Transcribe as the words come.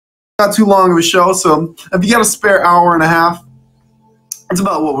not too long of a show, so if you got a spare hour and a half, it's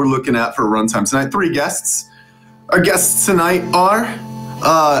about what we're looking at for a runtime tonight. 3 guests. Our guests tonight are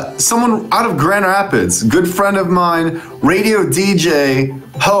someone out of Grand Rapids, good friend of mine, radio DJ,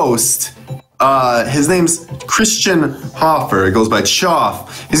 host. His name's Christian Hoffer. It goes by Choff.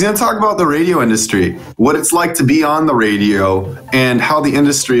 He's going to talk about the radio industry, what it's like to be on the radio, and how the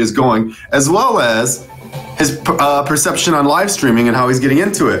industry is going, as well as his perception on live streaming and how he's getting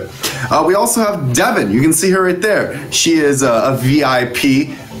into it. We also have Devin. You can see her right there. She is a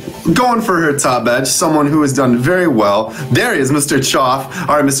VIP, going for her top edge, someone who has done very well. There he is, Mr. Choff.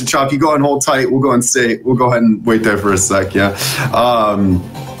 All right, Mr. Choff, you go ahead and hold tight. We'll go ahead and wait there for a sec, yeah. I'll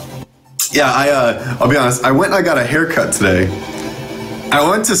be honest, I went and I got a haircut today. I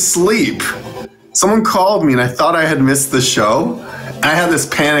went to sleep. Someone called me and I thought I had missed the show. I had this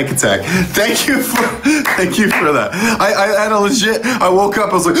panic attack. Thank you for that. I had a legit, I woke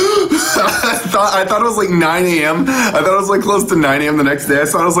up, I was like, I thought it was like 9 a.m. I thought it was like close to 9 a.m. the next day. I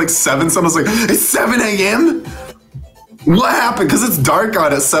thought it was like 7, so I was like, it's 7 a.m.? What happened? Because it's dark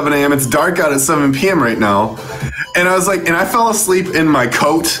out at 7 a.m. It's dark out at 7 p.m. right now. And I was like, and I fell asleep in my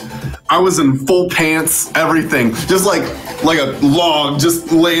coat. I was in full pants, everything, just like a log,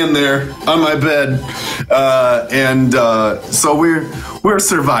 just laying there on my bed, so we're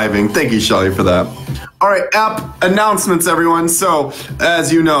surviving. Thank you, Shelly, for that. All right, app announcements, everyone. So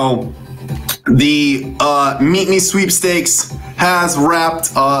as you know, the Meet Me sweepstakes has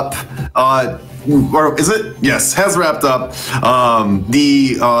wrapped up. Or is it? Yes, has wrapped up.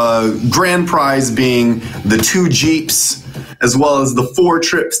 The grand prize being the 2 Jeeps, as well as the 4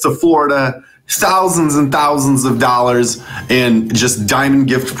 trips to Florida, thousands and thousands of dollars in just diamond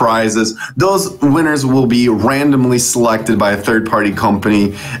gift prizes. Those winners will be randomly selected by a third-party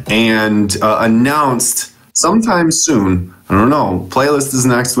company and announced sometime soon. I don't know. Playlist is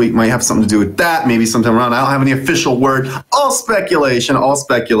next week. Might have something to do with that. Maybe sometime around. I don't have any official word. All speculation. All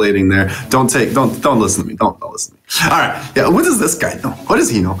speculating there. Don't listen to me. Don't listen to me. All right. Yeah. What does this guy know? What does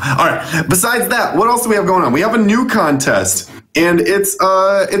he know? All right. Besides that, what else do we have going on? We have a new contest, and it's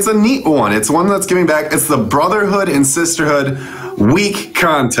a neat one. It's one that's giving back. It's the Brotherhood and Sisterhood Week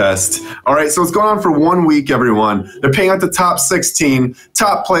contest. All right. So it's going on for 1 week, everyone. They're paying out the top 16.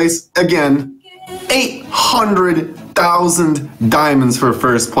 Top place again. 800,000 diamonds for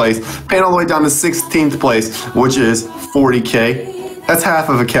first place, paying all the way down to 16th place, which is 40K. That's half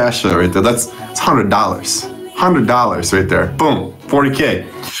of a cash show right there. That's $100 right there. Boom, 40K.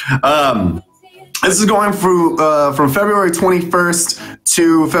 This is going through from February 21st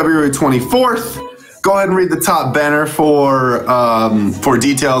to February 24th. Go ahead and read the top banner for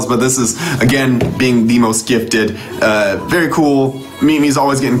details, but this is, again, being the most gifted. Very cool. Mimi's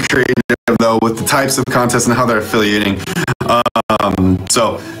always getting creative, though, with the types of contests and how they're affiliating.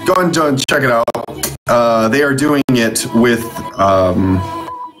 So go ahead and check it out. They are doing it with...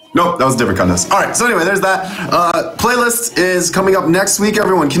 Nope, that was a different contest. All right, so anyway, there's that. Playlist is coming up next week,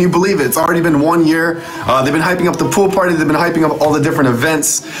 everyone. Can you believe it? It's already been 1 year. They've been hyping up the pool party. They've been hyping up all the different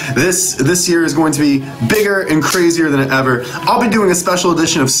events. This year is going to be bigger and crazier than ever. I'll be doing a special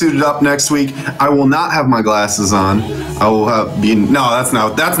edition of Suited Up next week. I will not have my glasses on. I will be in, no, that's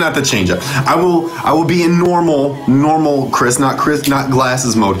not the change up. I will be in normal Chris, not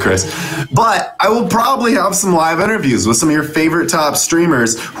glasses mode Chris. But I will probably have some live interviews with some of your favorite top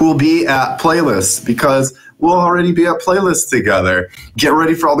streamers who will be at Playlist, because we'll already be at Playlist together. Get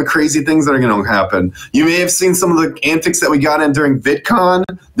ready for all the crazy things that are going to happen. You may have seen some of the antics that we got in during VidCon.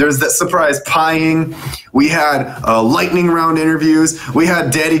 There's that surprise pieing. We had lightning round interviews. We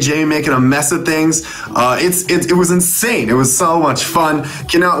had Daddy J making a mess of things. It was insane. It was so much fun.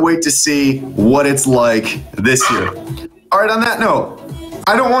 Cannot wait to see what it's like this year. All right, on that note,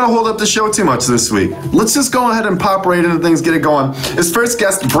 I don't want to hold up the show too much this week. Let's just go ahead and pop right into things, get it going. His first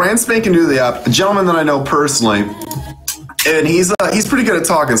guest, brand spanking new to the app, a gentleman that I know personally, and he's pretty good at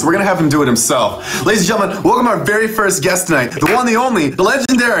talking, so we're going to have him do it himself. Ladies and gentlemen, welcome our very first guest tonight, the one, the only, the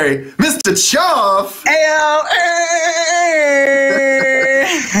legendary, Mr. Choff. Ayo,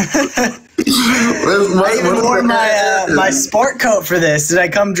 I even wore my sport coat for this. Did I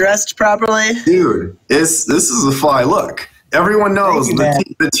come dressed properly? Dude, this is a fly look. Everyone knows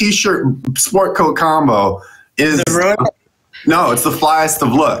the t-shirt sport coat combo is no, it's the flyest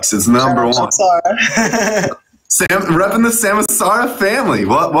of looks. It's number one. Sam repping the Samasara family.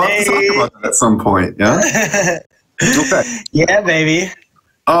 We'll have to talk about that at some point. Yeah. Okay. Yeah, baby.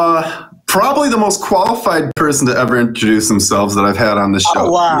 Probably the most qualified person to ever introduce themselves that I've had on the show.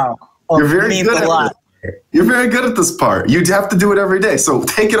 Oh, wow. You're very good at this. You're very good at this part. You'd have to do it every day. So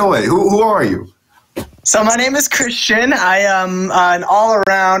take it away. Who are you? So my name is Christian. I am an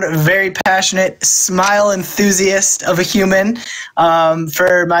all-around, very passionate, smile enthusiast of a human.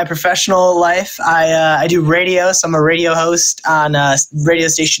 For my professional life, I do radio, so I'm a radio host on a radio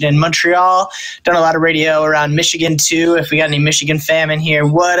station in Montreal. Done a lot of radio around Michigan, too. If we got any Michigan fam in here,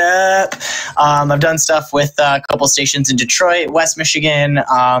 what up? I've done stuff with a couple stations in Detroit, West Michigan.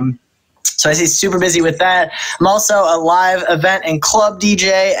 So I stay super busy with that. I'm also a live event and club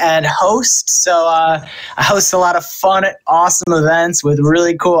DJ and host. So I host a lot of fun, awesome events with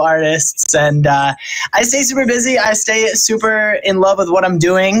really cool artists. And I stay super busy. I stay super in love with what I'm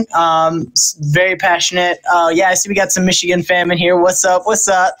doing. Very passionate. Yeah, I see we got some Michigan fam in here. What's up? What's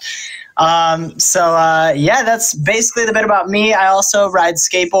up? Yeah, that's basically the bit about me. I also ride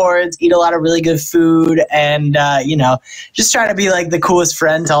skateboards, eat a lot of really good food, and, just try to be like the coolest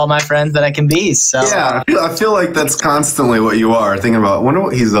friend to all my friends that I can be. So yeah, I feel like that's constantly what you are, thinking about, I wonder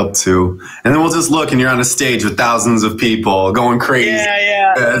what he's up to. And then we'll just look and you're on a stage with thousands of people going crazy.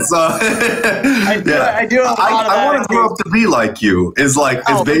 Yeah. So, I do a lot of that. I want to grow up to be like you, is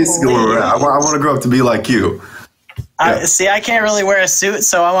basically where we're at. I want to grow up to be like you. Yeah. I can't really wear a suit,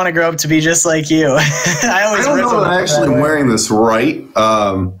 so I want to grow up to be just like you. I don't know if I'm actually wearing this right,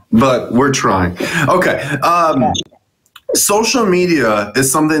 but we're trying. Okay. Social media is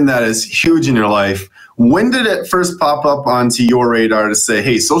something that is huge in your life. When did it first pop up onto your radar to say,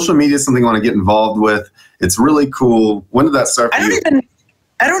 hey, social media is something I want to get involved with? It's really cool. When did that start for you?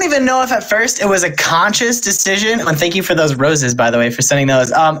 I don't even know if at first it was a conscious decision. And thank you for those roses, by the way, for sending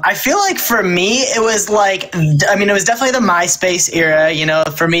those. I feel like for me, it was it was definitely the MySpace era.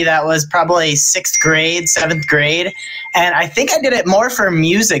 For me, that was probably 6th grade, 7th grade. And I think I did it more for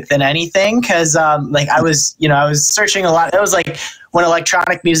music than anything because I was searching a lot. It was like when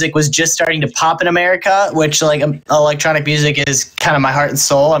electronic music was just starting to pop in America, which electronic music is kind of my heart and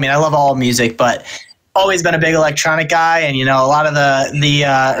soul. I mean, I love all music, but always been a big electronic guy, and a lot of the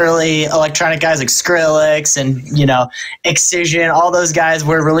early electronic guys like Skrillex and Excision, all those guys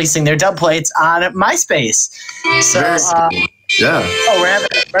were releasing their dub plates on MySpace. So yeah. Oh, we're having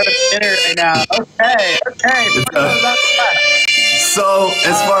dinner right now. Okay. So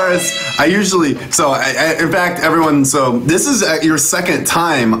as far as in fact, everyone. So this is your second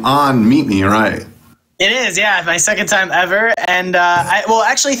time on Meet Me, right? It is, yeah, my second time ever, and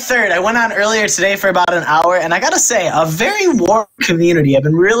actually third. I went on earlier today for about an hour, and I gotta say, a very warm community. I've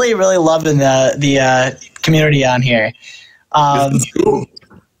been really, really loving the community on here. Cool.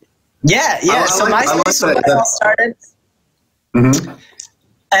 Yeah. So MySpace was where it all started. Mm-hmm.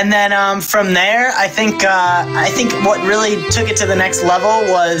 And then from there, I think what really took it to the next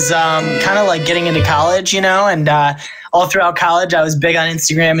level was kind of like getting into college, and all throughout college, I was big on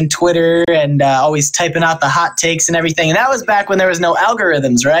Instagram and Twitter and always typing out the hot takes and everything. And that was back when there was no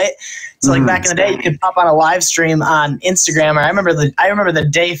algorithms, right? So like back in the day, you could pop on a live stream on Instagram. Or I remember the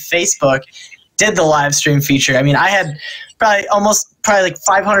day Facebook did the live stream feature. I mean, I had probably like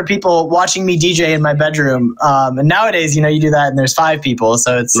 500 people watching me DJ in my bedroom. And nowadays, you do that and there's 5 people.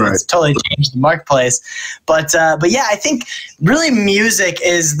 So it's totally changed the marketplace. But yeah, I think really music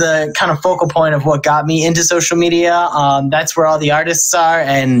is the kind of focal point of what got me into social media. That's where all the artists are.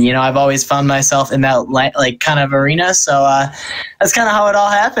 And, I've always found myself in that kind of arena. So that's kind of how it all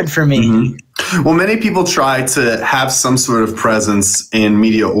happened for me. Mm-hmm. Well, many people try to have some sort of presence in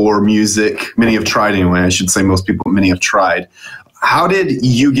media or music. Many have tried anyway. I should say many have tried. How did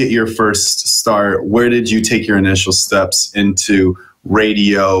you get your first start? Where did you take your initial steps into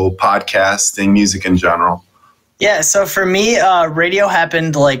radio, podcasting, music in general? Yeah, so for me, radio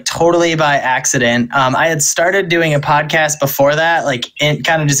happened totally by accident. I had started doing a podcast before that,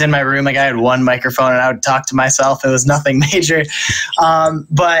 kind of just in my room. I had one microphone and I would talk to myself. It was nothing major.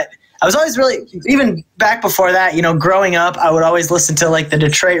 But I was always even back before that, growing up, I would always listen to the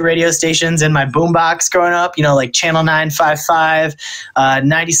Detroit radio stations in my boombox growing up, Channel 955,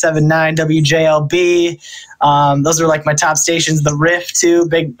 97.9 WJLB. Those were my top stations. The Riff too,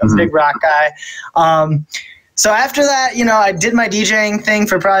 big rock guy. So after that, I did my DJing thing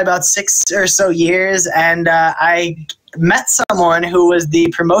for probably about 6 or so years, and I met someone who was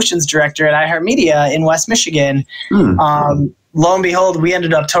the promotions director at iHeartMedia in West Michigan. Lo and behold, we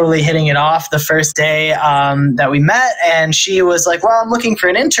ended up totally hitting it off the first day that we met. And she was like, well, I'm looking for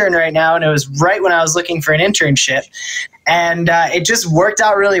an intern right now. And it was right when I was looking for an internship. And it just worked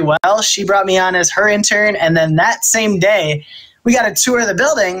out really well. She brought me on as her intern. And then that same day, we got a tour of the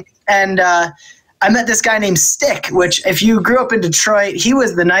building. And I met this guy named Stick, which if you grew up in Detroit, he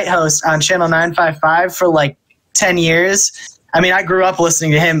was the night host on Channel 955 for 10 years. I mean, I grew up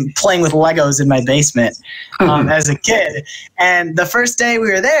listening to him playing with Legos in my basement as a kid. And the first day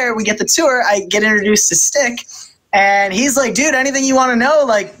we were there, we get the tour, I get introduced to Stick. And he's like, dude, anything you want to know,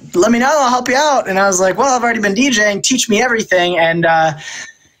 like, let me know. I'll help you out. And I was like, well, I've already been DJing. Teach me everything. And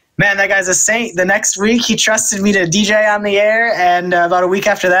man, that guy's a saint. The next week, he trusted me to DJ on the air. And about a week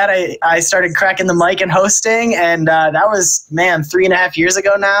after that, I started cracking the mic and hosting. And that was, man, 3.5 years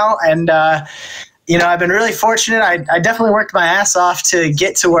ago now. And, you know, I've been really fortunate. I definitely worked my ass off to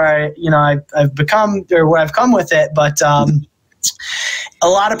get to where I've become, or where I've come with it. But a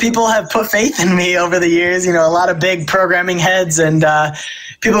lot of people have put faith in me over the years. You know, a lot of big programming heads and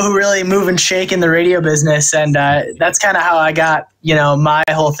people who really move and shake in the radio business. And that's kind of how I got, you know, my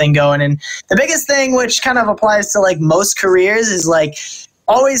whole thing going. And the biggest thing, which kind of applies to like most careers, is like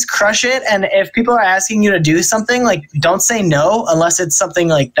always crush it. And if people are asking you to do something, like don't say no unless it's something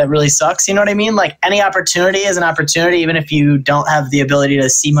like that really sucks. You know what I mean? Like any opportunity is an opportunity, even if you don't have the ability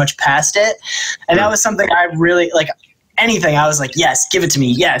to see much past it. And that was something I really like. Anything, I was like, yes, give it to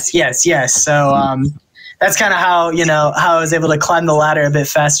me. Yes, yes, yes. So that's kind of how, you know, how I was able to climb the ladder a bit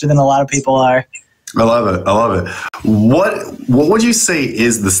faster than a lot of people are. I love it. I love it. What would you say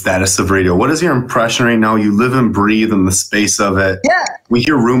is the status of radio? What is your impression right now? You live and breathe in the space of it. Yeah. We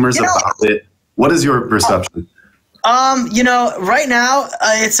hear rumors about it. What is your perception? You know, right now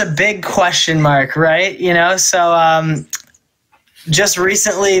it's a big question mark, right? You know, so just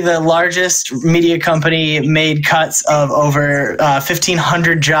recently, the largest media company made cuts of over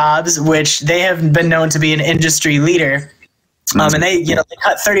 1,500 jobs, which they have been known to be an industry leader. And they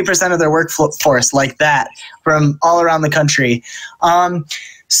cut 30% of their workforce like that from all around the country.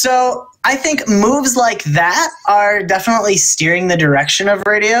 So I think moves like that are definitely steering the direction of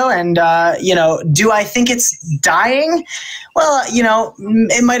radio. And, you know, do I think it's dying? Well, you know,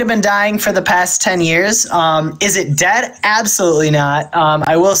 it might have been dying for the past 10 years. Is it dead? Absolutely not.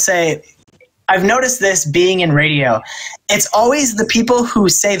 I will say I've noticed this being in radio. It's always the people who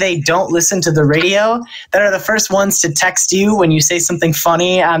say they don't listen to the radio that are the first ones to text you when you say something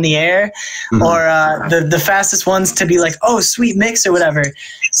funny on the air, or the fastest ones to be like, oh, sweet mix or whatever.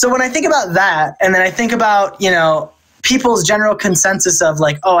 So when I think about that, and then I think about, you know, people's general consensus of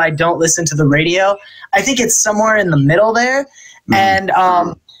like, oh, I don't listen to the radio, I think it's somewhere in the middle there. And,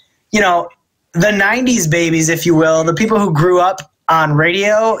 you know, the 90s babies, if you will, the people who grew up on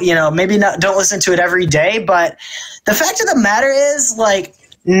radio, you know, maybe don't listen to it every day, but the fact of the matter is, like,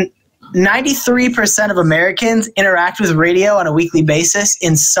 93% of Americans interact with radio on a weekly basis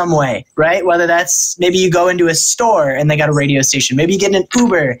in some way, right? Whether that's maybe you go into a store and they got a radio station, maybe you get in an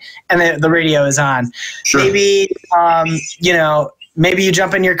Uber and the radio is on. Sure. Maybe, you know, maybe you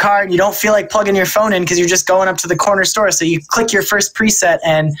jump in your car and you don't feel like plugging your phone in because you're just going up to the corner store. So you click your first preset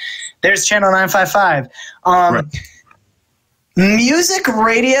and there's channel 955. Right. Music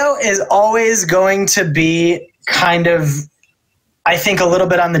radio is always going to be kind of, I think, a little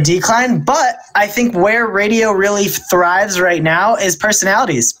bit on the decline, but I think where radio really thrives right now is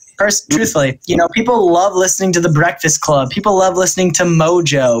personalities. Truthfully, you know, people love listening to The Breakfast Club. People love listening to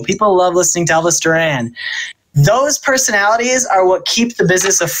Mojo. People love listening to Elvis Duran. Those personalities are what keep the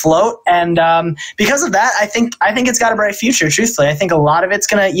business afloat. And because of that, I think it's got a bright future, truthfully. I think a lot of it's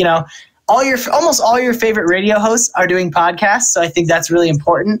going to, you know, almost all your favorite radio hosts are doing podcasts, so I think that's really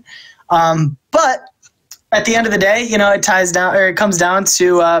important. But at the end of the day, you know, it comes down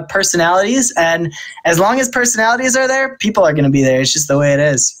to personalities, and as long as personalities are there, people are going to be there. It's just the way it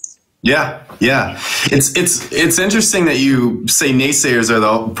is. Yeah. It's interesting that you say naysayers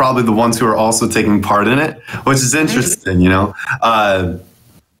are probably the ones who are also taking part in it, which is interesting. You know.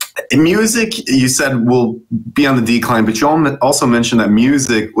 Music, you said, will be on the decline, but you also mentioned that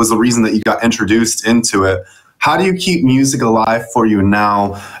music was the reason that you got introduced into it. How do you keep music alive for you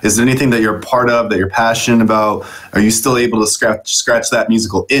now? Is there anything that you're a part of, that you're passionate about? Are you still able to scratch that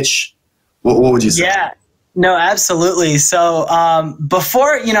musical itch? What would you say? Yeah. No, absolutely. So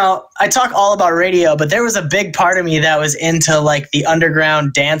before, you know, I talk all about radio, but there was a big part of me that was into like the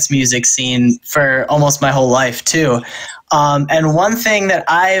underground dance music scene for almost my whole life too. And one thing that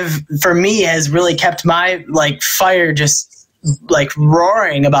for me has really kept my like fire just like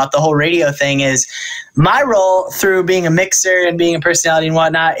roaring about the whole radio thing is my role through being a mixer and being a personality and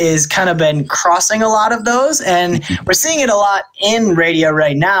whatnot is kind of been crossing a lot of those. And we're seeing it a lot in radio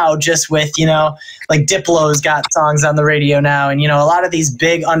right now, just with, you know, like Diplo's got songs on the radio now. And, you know, a lot of these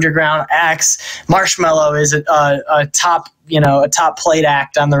big underground acts, Marshmello is a top plate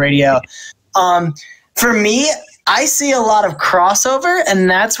act on the radio. For me, I see a lot of crossover, and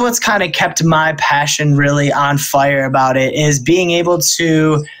that's what's kind of kept my passion really on fire about it, is being able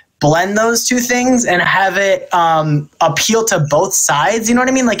to blend those two things and have it appeal to both sides. You know what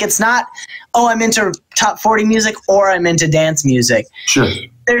I mean? Like, it's not, oh, I'm into top 40 music or I'm into dance music. Sure.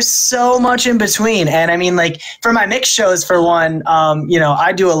 There's so much in between. And I mean, like, for my mix shows, for one, you know,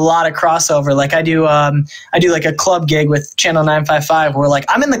 I do a lot of crossover. Like, I do like a club gig with Channel 955 where, like,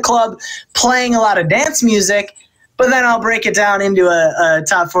 I'm in the club playing a lot of dance music, but then I'll break it down into a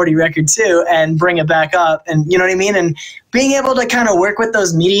top 40 record too and bring it back up. And you know what I mean? And being able to kind of work with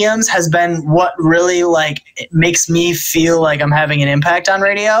those mediums has been what really, like, it makes me feel like I'm having an impact on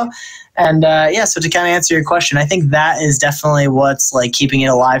radio. And yeah, so to kind of answer your question, I think that is definitely what's, like, keeping it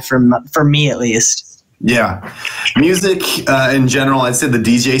alive for me at least. Yeah. Music in general, I'd say the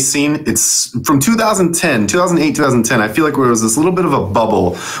DJ scene, it's from 2008, 2010. I feel like there was this little bit of a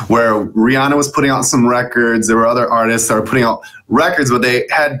bubble where Rihanna was putting out some records. There were other artists that were putting out records, but they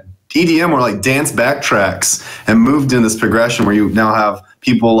had EDM or, like, dance backtracks and moved in this progression where you now have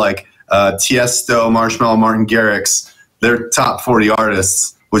people like Tiesto, Marshmello, Martin Garrix. They're top 40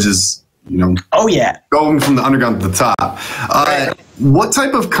 artists, which is, you know, oh yeah, going from the underground to the top. What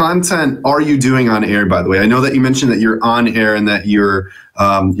type of content are you doing on air, by the way? I know that you mentioned that you're on air and that you're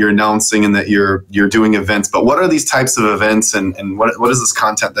announcing and that you're doing events, but what are these types of events and what is this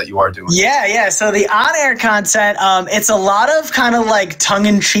content that you are doing? Yeah. So the on-air content, it's a lot of kind of like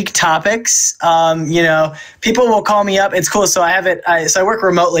tongue-in-cheek topics. You know, people will call me up. It's cool. So I have it. So I work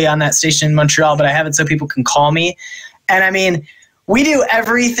remotely on that station in Montreal, but I have it so people can call me. And I mean, we do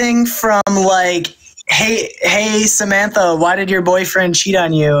everything from, like, hey Samantha, why did your boyfriend cheat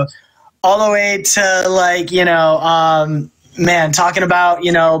on you? All the way to, like, you know, man, talking about,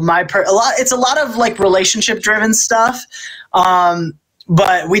 you know, it's a lot of, like, relationship driven stuff.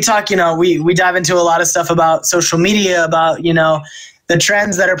 But we talk, you know, we dive into a lot of stuff about social media, about, you know, the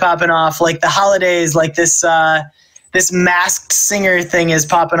trends that are popping off, like the holidays, like this Masked Singer thing is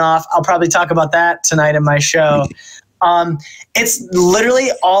popping off. I'll probably talk about that tonight in my show. It's literally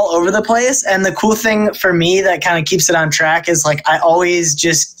all over the place. And the cool thing for me that kind of keeps it on track is, like, I'm always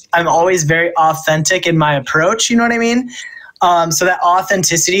very authentic in my approach. You know what I mean? So that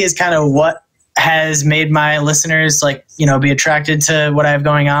authenticity is kind of what has made my listeners, like, you know, be attracted to what I have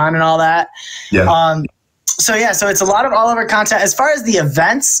going on and all that. Yeah. So it's a lot of all over content. As far as the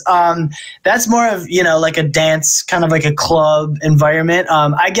events, that's more of, you know, like a dance, kind of like a club environment.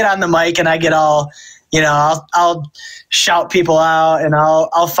 I get on the mic and I get all, you know, I'll shout people out, and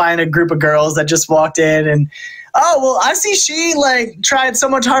I'll find a group of girls that just walked in, and, oh, well, I see she, like, tried so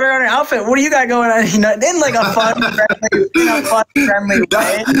much harder on her outfit. What do you got going on? You know, in, like, a fun, friendly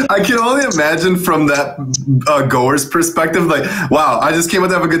way. I can only imagine from that goer's perspective, like, wow, I just came out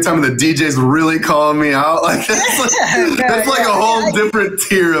to have a good time, and the DJ's really calling me out. Like, that's like a whole different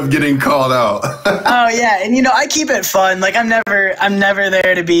tier of getting called out. Oh yeah, and, you know, I keep it fun. Like, I'm never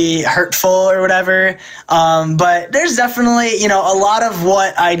there to be hurtful or whatever. But there's definitely, you know, a lot of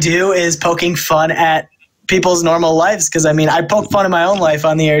what I do is poking fun at people's normal lives, because I mean, I poke fun in my own life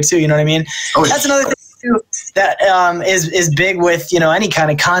on the air too. You know what I mean? Oh, that's another thing too that is big with, you know, any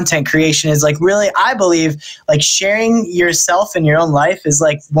kind of content creation is, like, really, I believe, like, sharing yourself in your own life is,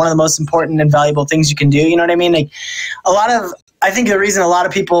 like, one of the most important and valuable things you can do. You know what I mean? Like, I think the reason a lot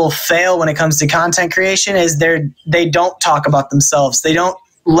of people fail when it comes to content creation is they don't talk about themselves. They don't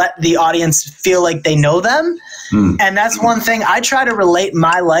let the audience feel like they know them. And that's one thing. I try to relate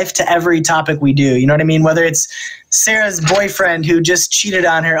my life to every topic we do. You know what I mean? Whether it's Sarah's boyfriend who just cheated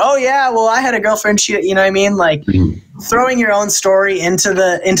on her. Oh yeah, well, I had a girlfriend cheat. You know what I mean? Like, throwing your own story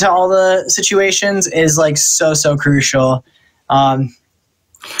into all the situations is, like, so crucial. Do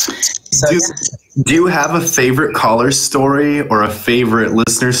you have a favorite caller story or a favorite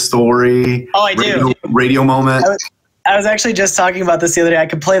listener story? Oh, I do. Radio moment? I was actually just talking about this the other day. I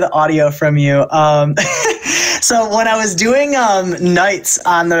could play the audio from you. So when I was doing nights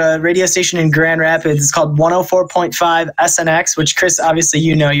on the radio station in Grand Rapids, it's called 104.5 SNX, which, Chris, obviously,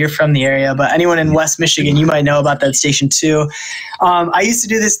 you know, you're from the area, but anyone in West Michigan, you might know about that station too. I used to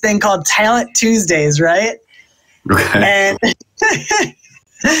do this thing called Talent Tuesdays, right? Okay. And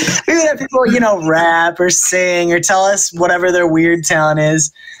we would have people, you know, rap or sing or tell us whatever their weird talent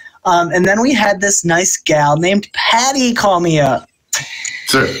is. And then we had this nice gal named Patty call me up.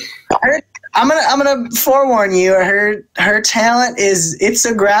 Sure. I'm gonna forewarn you. Her talent it's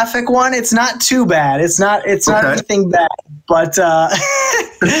a graphic one. It's not too bad. It's not anything bad. But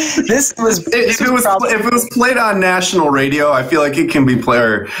this was if it was played on national radio, I feel like it can be played,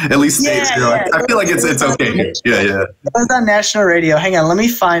 or at least state radio. Yeah. I feel like it's okay. Yeah. It was on national radio. Hang on, let me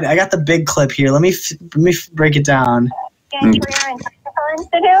find. I got the big clip here. Let me break it down. Institute.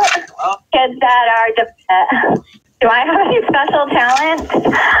 Kids that are Do I have any special talent?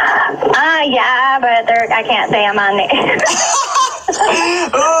 Yeah, but I can't say I'm on there.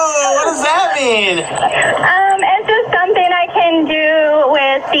 Oh, what does that mean? It's just something I can do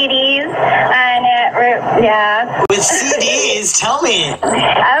with CDs, and yeah. With CDs? Tell me.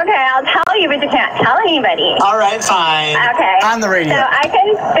 Okay, I'll tell you, but you can't tell anybody. All right, fine. Okay. On the radio. So I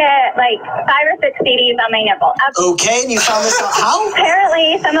can fit like 5 or 6 CDs on my nipple. Okay, and you found this out how?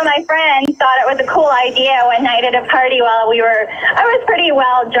 Apparently, some of my friends thought it was a cool idea one night at a party while I was pretty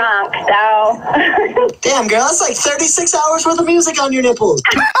well drunk, so. Damn, girl, that's like 36 hours worth of music on your nipples.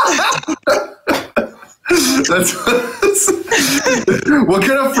 What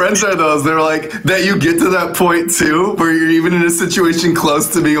kind of friends are those? They're like, that you get to that point too, where you're even in a situation close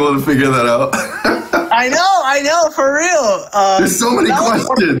to being able to figure that out? I know, for real. There's so many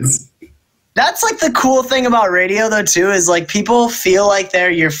questions. That's like the cool thing about radio though too, is like people feel like they're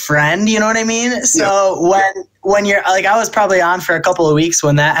your friend, you know what I mean? So when you're like, I was probably on for a couple of weeks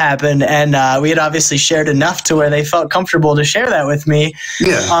when that happened, and we had obviously shared enough to where they felt comfortable to share that with me.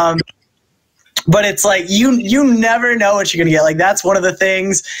 Yeah. But it's like you never know what you're gonna get. Like that's one of the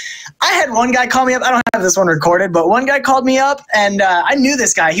things. I had one guy call me up. I don't have this one recorded, but one guy called me up, and I knew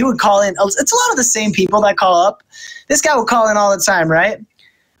this guy. He would call in. It's a lot of the same people that call up. This guy would call in all the time, right?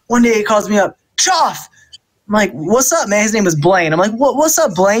 One day he calls me up, Choff. I'm like, what's up, man? His name was Blaine. I'm like, what's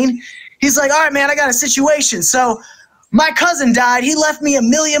up, Blaine? He's like, all right, man, I got a situation. So my cousin died. He left me $1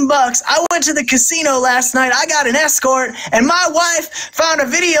 million. I went to the casino last night. I got an escort, and my wife found a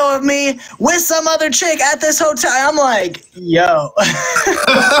video of me with some other chick at this hotel. I'm like, yo.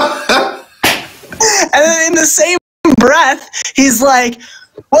 And then in the same breath, he's like,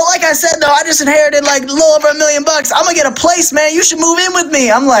 well, like I said, though, I just inherited like a little over $1 million. I'm gonna get a place, man. You should move in with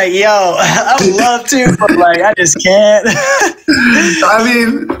me. I'm like, yo, I would love to, but like, I just can't. I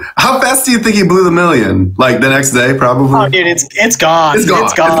mean, how fast do you think he blew the $1 million? Like the next day, probably? Oh, dude, it's gone. It's gone.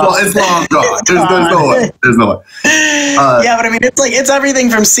 It's long gone. There's no way. There's no way. Yeah, but I mean, it's like it's everything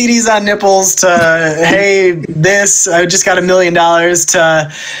from CDs on nipples to hey, I just got $1 million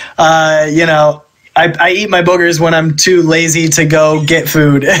to you know. I eat my boogers when I'm too lazy to go get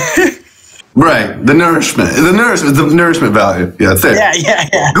food. Right. The nourishment value. Yeah, it's there.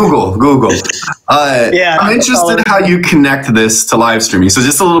 Yeah. Google. Yeah. I'm interested in how you connect this to live streaming. So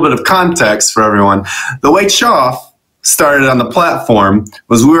just a little bit of context for everyone. The way Choff started on the platform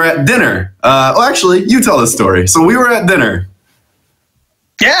was we were at dinner. Well, actually, you tell the story. So we were at dinner.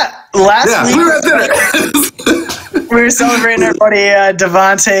 Yeah. Last week. We were at dinner. We were celebrating our buddy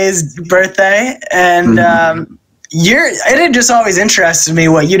Devontae's birthday, and it had just always interested me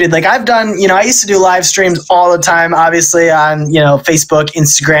what you did. Like I've done, you know, I used to do live streams all the time, obviously on, you know, Facebook,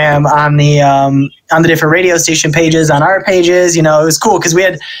 Instagram, on the different radio station pages, on our pages. You know, it was cool because we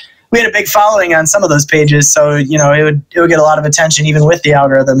had a big following on some of those pages, so you know it would get a lot of attention even with the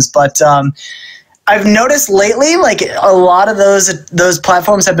algorithms. But I've noticed lately, like a lot of those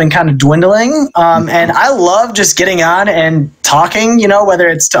platforms have been kind of dwindling, and I love just getting on and talking. You know, whether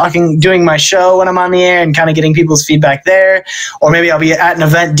it's doing my show when I'm on the air and kind of getting people's feedback there, or maybe I'll be at an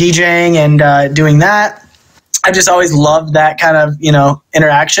event DJing and doing that. I just always loved that kind of, you know,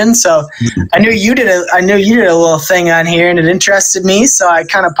 interaction. So I knew you did a little thing on here, and it interested me. So I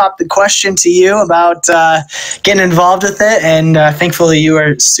kind of popped the question to you about getting involved with it, and thankfully you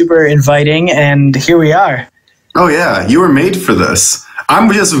were super inviting, and here we are. Oh yeah, you were made for this.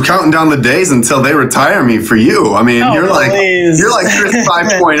 I'm just counting down the days until they retire me for you. I mean, you're like Chris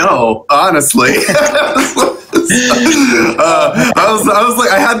 5.0, honestly. I was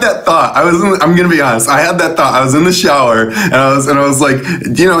like, I had that thought. I'm gonna be honest. I had that thought. I was in the shower, and I was like,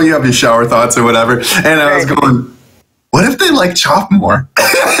 you know, you have your shower thoughts or whatever, and I was going, what if they like Choff more?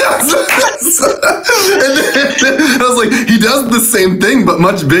 And then I was like, he does the same thing but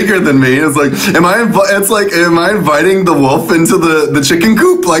much bigger than me. It's like, am I inviting the wolf into the chicken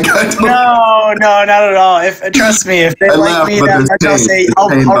coop? Like, I don't. No, not at all. Trust me, if they like me that much, I'll say I'll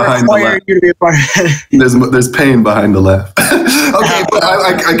require you to be a part of it. There's pain behind the laugh. Okay, but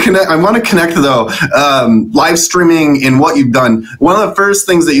I want to connect though. Live streaming and what you've done. One of the first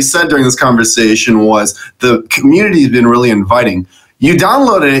things that you said during this conversation was the community has been really inviting. You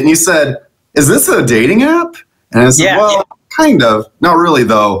downloaded it and you said, is this a dating app? And I said, well, kind of. Not really,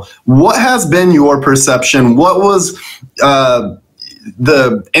 though. What has been your perception? What was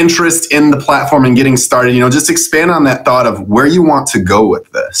the interest in the platform and getting started? You know, just expand on that thought of where you want to go with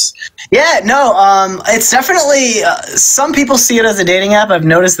this. Yeah, no, it's definitely, some people see it as a dating app. I've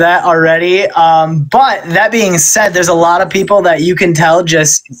noticed that already. But that being said, there's a lot of people that you can tell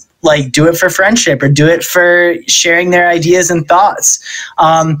just like do it for friendship or do it for sharing their ideas and thoughts.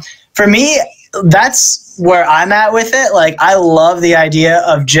 For me, that's where I'm at with it. Like, I love the idea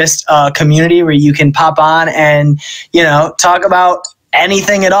of just a community where you can pop on and, you know, talk about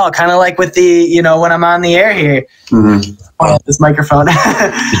anything at all. Kind of like with the, you know, when I'm on the air here. Mm-hmm. This microphone.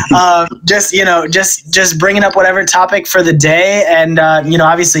 Just, you know, just bringing up whatever topic for the day. And, you know,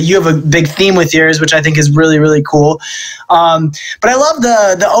 obviously you have a big theme with yours, which I think is really, really cool. But I love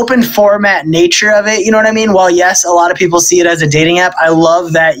the open format nature of it. You know what I mean? While yes, a lot of people see it as a dating app, I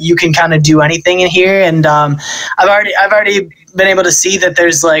love that you can kind of do anything in here. And I've already been able to see that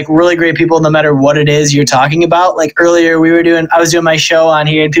there's like really great people no matter what it is you're talking about. Like earlier I was doing my show on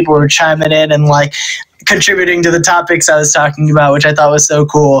here and people were chiming in and like contributing to the topics I was talking about, which I thought was so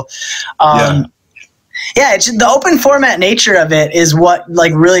cool. Yeah, it's just, the open format nature of it is what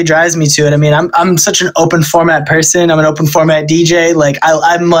like really drives me to it. I mean, I'm such an open format person. I'm an open format DJ. Like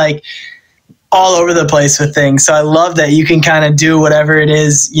I'm like all over the place with things. So I love that you can kind of do whatever it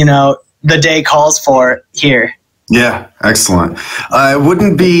is, you know, the day calls for here. Yeah, excellent. It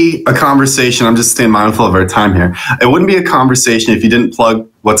wouldn't be a conversation. I'm just staying mindful of our time here. It wouldn't be a conversation if you didn't plug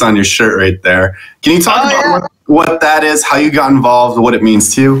what's on your shirt right there. Can you talk about what that is, how you got involved, what it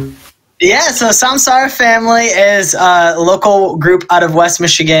means to you? Yeah, so Samsara Family is a local group out of West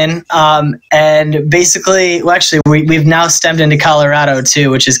Michigan. And basically, well, actually, we've now stemmed into Colorado too,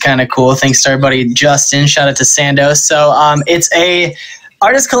 which is kind of cool. Thanks to our buddy Justin. Shout out to Sandos. So it's a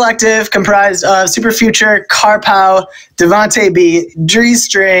artist collective comprised of Super Future, Carpow, Devontae B, Dree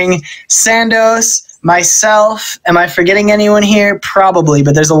String, Sandos, myself. Am I forgetting anyone here? Probably,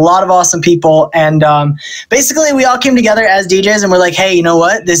 but there's a lot of awesome people. And basically, we all came together as DJs and we're like, hey, you know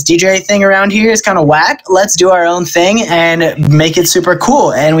what? This DJ thing around here is kind of whack. Let's do our own thing and make it super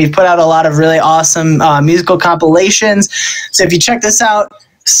cool. And we've put out a lot of really awesome musical compilations. So if you check this out,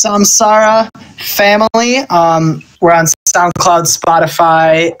 Samsara Family. We're on SoundCloud,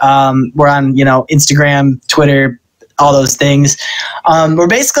 Spotify. We're on, you know, Instagram, Twitter, all those things. We're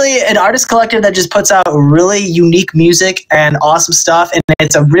basically an artist collective that just puts out really unique music and awesome stuff. And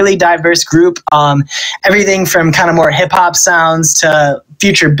it's a really diverse group. Everything from kind of more hip hop sounds to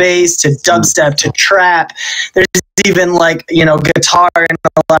future bass to dubstep to trap. There's even like, you know, guitar in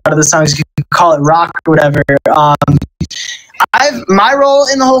a lot of the songs. You can call it rock or whatever. My role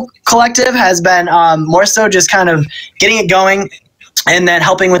in the whole collective has been more so just kind of getting it going and then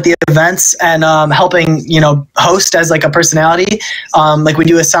helping with the events and helping, you know, host as like a personality. Like we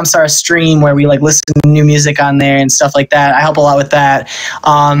do a Samsara stream where we like listen to new music on there and stuff like that. I help a lot with that.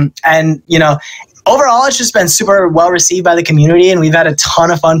 And, you know, overall, it's just been super well received by the community, and we've had a ton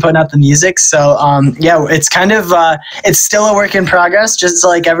of fun putting out the music. So, yeah, it's kind of it's still a work in progress, just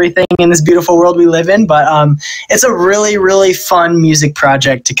like everything in this beautiful world we live in. But it's a really, really fun music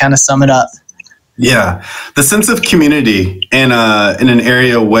project to kind of sum it up. Yeah, the sense of community in an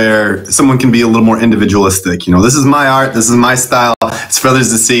area where someone can be a little more individualistic. You know, this is my art, this is my style, it's for others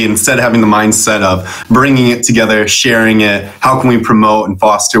to see, instead of having the mindset of bringing it together, sharing it, how can we promote and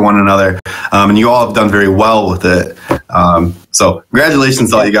foster one another? And you all have done very well with it. So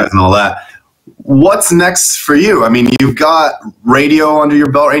congratulations to all you guys and all that. What's next for you? I mean, you've got radio under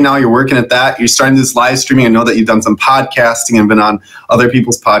your belt right now. You're working at that. You're starting this live streaming. I know that you've done some podcasting and been on other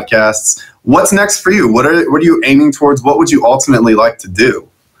people's podcasts. What's next for you? What are you aiming towards? What would you ultimately like to do?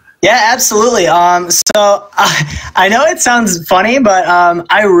 Yeah, absolutely. So I know it sounds funny, but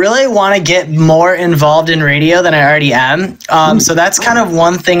I really want to get more involved in radio than I already am. So that's kind of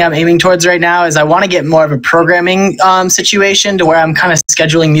one thing I'm aiming towards right now is I want to get more of a programming situation to where I'm kind of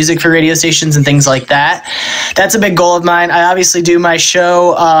scheduling music for radio stations and things like that. That's a big goal of mine. I obviously do my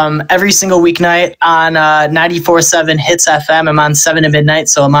show every single weeknight on 94.7 Hits FM. I'm on 7 to midnight,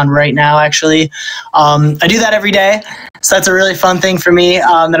 so I'm on right now, actually. I do that every day. So that's a really fun thing for me that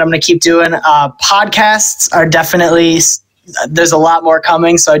I'm going to keep doing. Podcasts are definitely, there's a lot more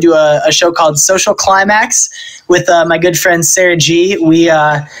coming. So I do a show called Social Climax with my good friend Sarah G. We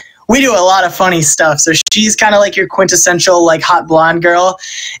do a lot of funny stuff. So she's kind of like your quintessential like hot blonde girl.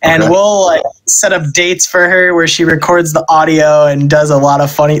 And we'll like set up dates for her where she records the audio and does a lot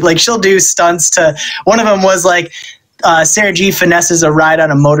of funny, like she'll do stunts to, one of them was like, Sarah G finesses a ride on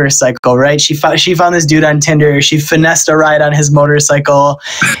a motorcycle, right? She found this dude on Tinder. She finessed a ride on his motorcycle.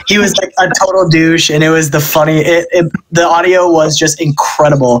 He was like a total douche, and it was the funny. The audio was just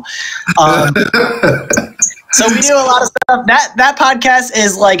incredible. So we do a lot of stuff. That podcast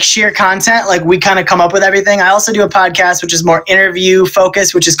is like sheer content. Like we kind of come up with everything. I also do a podcast which is more interview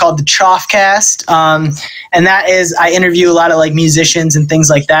focused, which is called the Choffcast. And that is, I interview a lot of like musicians and things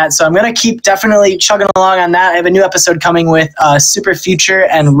like that. So I'm going to keep definitely chugging along on that. I have a new episode coming with Super Future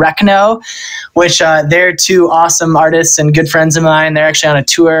and Recno, which they're two awesome artists and good friends of mine. They're actually on a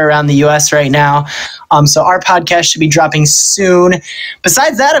tour around the US right now. So our podcast should be dropping soon.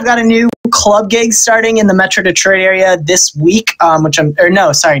 Besides that, I've got a new club gig starting in the Metro Detroit area this week,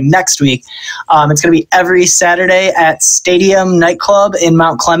 next week. It's going to be every Saturday at Stadium Nightclub in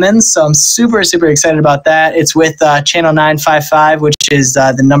Mount Clemens. So I'm super, super excited about that. It's with Channel 955, which is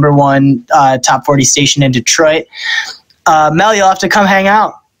the number one top 40 station in Detroit. Mel, you'll have to come hang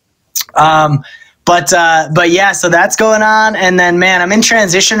out. But yeah, so that's going on. And then, man, I'm in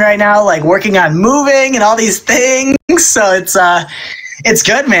transition right now, like working on moving and all these things. So it's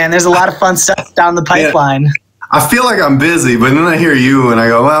good, man. There's a lot of fun stuff down the pipeline. Yeah. I feel like I'm busy, but then I hear you and I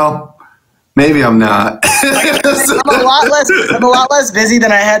go, well, maybe I'm not. I'm a lot less busy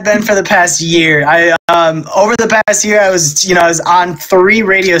than I had been for the past year. Over the past year, I was on 3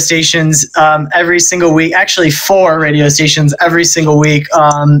 radio stations every single week. Actually, 4 radio stations every single week,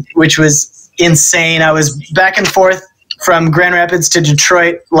 which was insane. I was back and forth from Grand Rapids to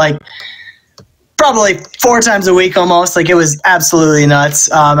Detroit, like probably 4 times a week almost. Like it was absolutely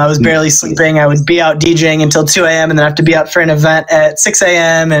nuts. I was barely sleeping. I would be out DJing until 2 a.m. and then have to be out for an event at 6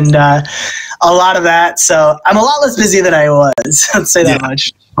 a.m. and a lot of that. So I'm a lot less busy than I was. Let's say that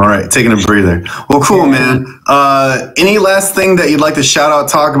much. All right, taking a breather. Well, cool, man. Any last thing that you'd like to shout out,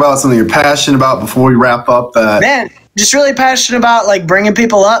 talk about, something you're passionate about before we wrap up? Man, just really passionate about like bringing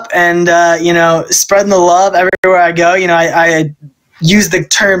people up and spreading the love everywhere I go. I use the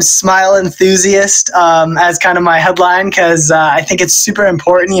term smile enthusiast as kind of my headline because I think it's super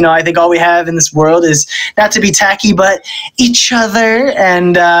important. I think all we have in this world is not to be tacky, but each other.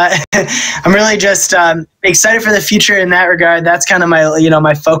 And I'm really just excited for the future in that regard. That's kind of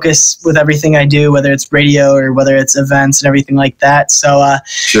my focus with everything I do, whether it's radio or whether it's events and everything like that. So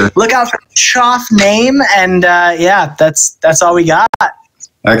sure. Look out for the Choff name. And that's all we got.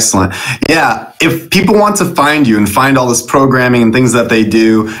 Excellent. Yeah. If people want to find you and find all this programming and things that they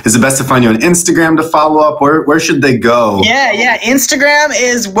do, is it best to find you on Instagram to follow up? Where should they go? Yeah. Instagram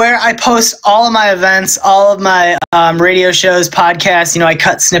is where I post all of my events, all of my radio shows, podcasts. I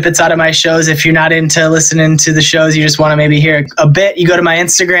cut snippets out of my shows. If you're not into listening to the shows, you just want to maybe hear a bit, you go to my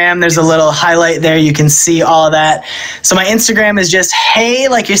Instagram. There's a little highlight there. You can see all of that. So my Instagram is just hey,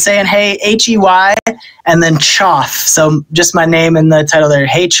 like you're saying, hey, Hey, and then Choff. So just my name and the title there.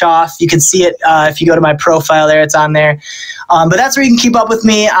 Hey Choff. You can see it if you go to my profile there. It's on there. But that's where you can keep up with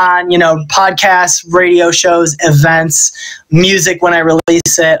me on, podcasts, radio shows, events, music when I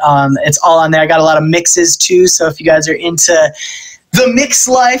release it. It's all on there. I got a lot of mixes too. So if you guys are into the mix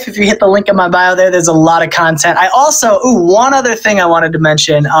life, if you hit the link in my bio there's a lot of content. I also, one other thing I wanted to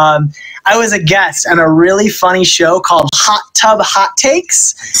mention. I was a guest on a really funny show called Hot Tub Hot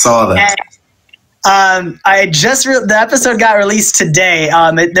Takes. Saw that. The episode got released today.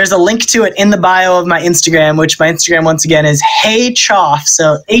 There's a link to it in the bio of my Instagram, which my Instagram once again is Hey Choff.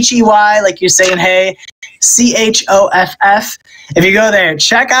 So Hey, like you're saying hey, Choff. If you go there,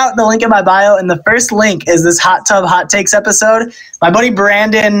 check out the link in my bio, and the first link is this Hot Tub Hot Takes episode. My buddy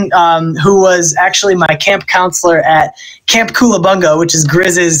Brandon, who was actually my camp counselor at Camp Coolabunga, which is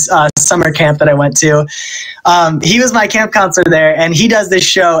Grizz's summer camp that I went to, he was my camp counselor there, and he does this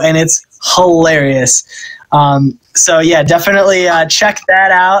show, and it's hilarious. So yeah, definitely check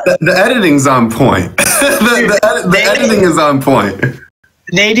that out. The editing's on point. the editing is on point.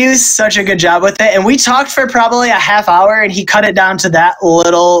 They do such a good job with it, and we talked for probably a half hour, and he cut it down to the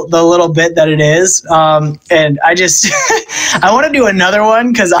little bit that it is. And I just, I want to do another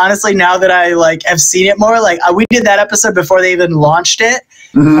one because honestly, now that I have seen it more, we did that episode before they even launched it,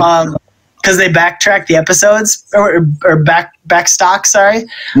 because they backtracked the episodes or back stock. Sorry.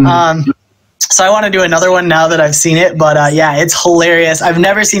 So I want to do another one now that I've seen it, but yeah, it's hilarious. I've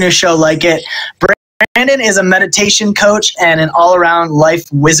never seen a show like it. Brandon is a meditation coach and an all-around life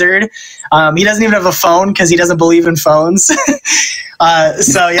wizard. He doesn't even have a phone because he doesn't believe in phones.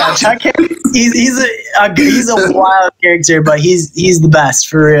 So yeah, check him. He's a wild character, but he's the best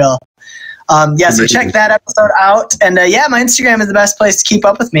for real. So check that episode out. And yeah, my Instagram is the best place to keep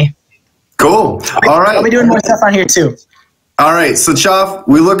up with me. Cool. All right. I'll be doing more stuff on here too. All right, so Choff,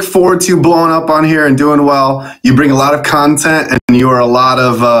 we look forward to blowing up on here and doing well. You bring a lot of content, and you are a lot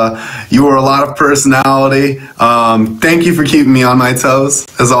of personality. Thank you for keeping me on my toes,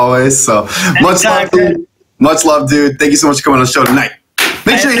 as always. So much love, dude. Thank you so much for coming on the show tonight.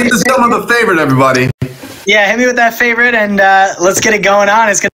 Make sure you hit this button on the favorite, everybody. Yeah, hit me with that favorite, and let's get it going on.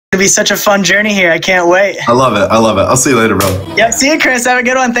 It's going to be such a fun journey here. I can't wait. I love it. I'll see you later, bro. Yep, see you, Chris. Have a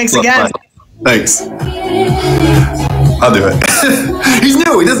good one. Thanks again. Bye. Thanks. I'll do it. He's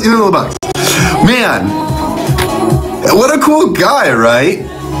new. He doesn't even know the box. Man, what a cool guy, right?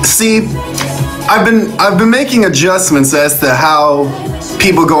 See, I've been making adjustments as to how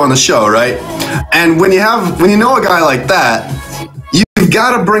people go on the show, right? And when you know a guy like that, you've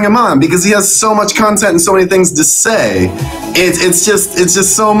got to bring him on because he has so much content and so many things to say. It's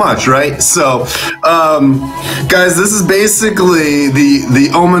just so much, right? So, guys, this is basically the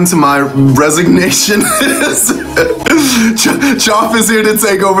omen to my resignation. Choff is here to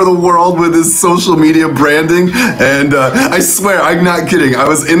take over the world with his social media branding, and I swear, I'm not kidding. I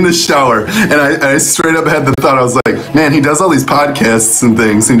was in the shower, and I straight up had the thought. I was like, man, he does all these podcasts and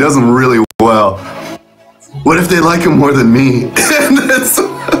things. And he does them really well. What if they like him more than me?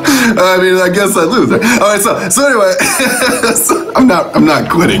 I mean, I guess I lose. Right? All right, so anyway, I'm not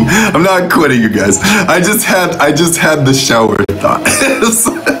quitting. I'm not quitting, you guys. I just had the shower thought.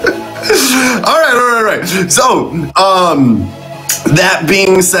 All right. So, that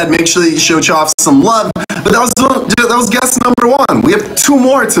being said, make sure that you show Choff some love. But that was guest number 1. We have 2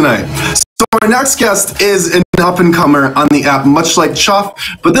 more tonight. So our next guest is an up-and-comer on the app, much like Choff,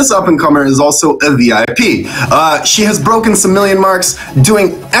 but this up-and-comer is also a VIP. She has broken some million marks,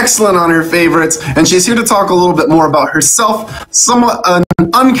 doing excellent on her favorites, and she's here to talk a little bit more about herself, somewhat an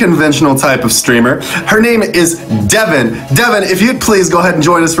unconventional type of streamer. Her name is Devin. Devin, if you'd please go ahead and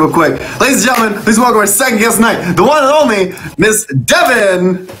join us real quick. Ladies and gentlemen, please welcome our second guest tonight, the one and only Miss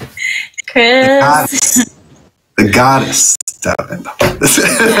Devin. Chris. The goddess. Devin.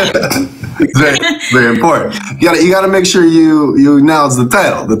 very, very important. You gotta make sure you announce the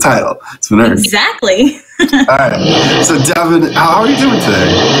title. The title. It's been earned. Exactly. All right. So Devin, how are you doing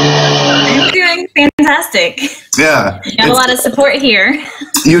today? I'm doing fantastic. Yeah. You got a lot of support here.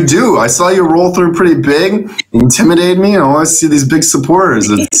 You do. I saw you roll through pretty big, intimidate me. I always see these big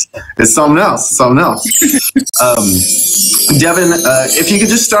supporters. It's something else. Something else. Devin, if you could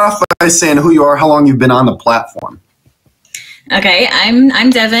just start off by saying who you are, how long you've been on the platform. Okay, I'm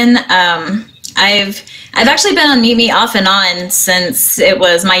Devin. I've actually been on Meet Me off and on since it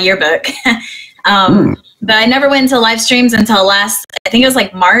was my yearbook. But I never went into live streams until I think it was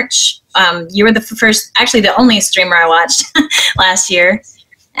like March. You were the first, actually the only streamer I watched last year.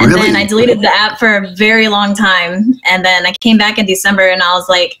 And Really? then I deleted the app for a very long time. And then I came back in December and I was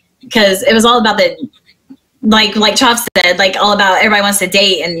like, because it was all about the, like Choff said, like all about everybody wants to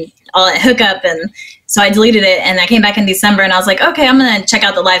date and all that hookup. And so I deleted it and I came back in December and I was like, okay, I'm going to check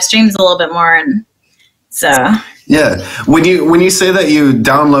out the live streams a little bit more. And so. Yeah. When you say that you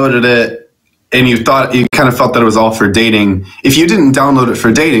downloaded it and you kind of felt that it was all for dating, if you didn't download it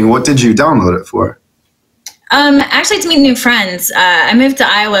for dating, what did you download it for? Actually to meet new friends. I moved to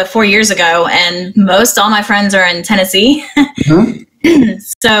Iowa 4 years ago and all my friends are in Tennessee. Mm-hmm.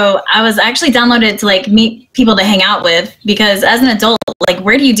 So I was actually downloaded to like meet people to hang out with because as an adult, like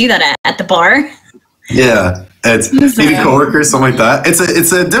where do you do that at the bar? Yeah. It's maybe coworkers, something like that.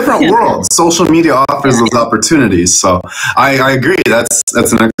 It's a different world. Social media offers those opportunities. So I agree. That's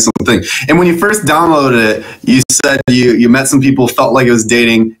an excellent thing. And when you first downloaded it, you said you met some people, felt like it was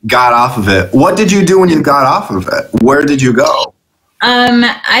dating, got off of it. What did you do when you got off of it? Where did you go?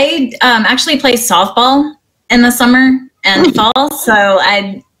 I actually play softball in the summer and fall. So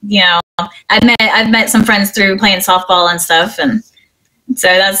I've met some friends through playing softball and stuff, and so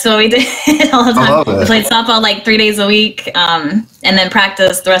that's what we did all the time. We played softball like 3 days a week, and then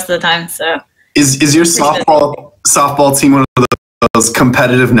practiced the rest of the time. So is your softball team one of those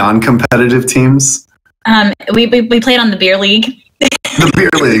competitive, non-competitive teams? We played on the beer league. The beer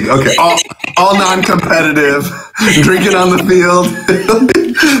league, okay. All non-competitive, drinking on the field,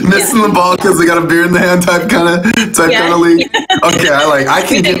 missing the ball because they got a beer in the hand type kind of league. Okay, I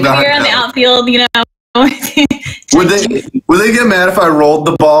can get behind beer in the outfield, you know. Would they get mad if I rolled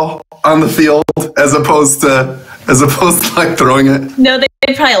the ball on the field as opposed to like throwing it? No,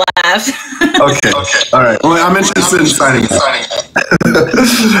 they'd probably laugh. Okay. All right. Well, I'm interested in signing. So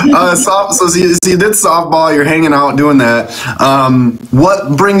you did softball. You're hanging out doing that.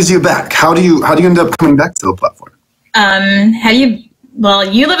 What brings you back? How do you end up coming back to the platform? Well,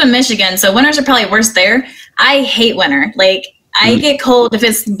 you live in Michigan, so winters are probably worse there. I hate winter. Like I get cold if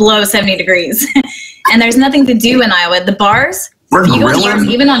it's below 70 degrees. And there's nothing to do in Iowa. The bars, you go to bars,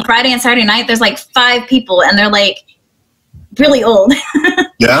 even on Friday and Saturday night, there's like 5 people, and they're like really old.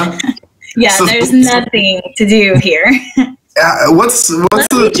 Yeah? Yeah, so, there's nothing to do here. What's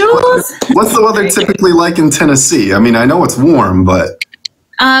the weather typically like in Tennessee? I mean, I know it's warm, but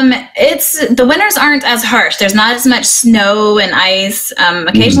It's the winters aren't as harsh. There's not as much snow and ice.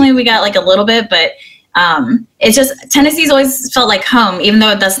 Occasionally we got like a little bit, but it's just Tennessee's always felt like home, even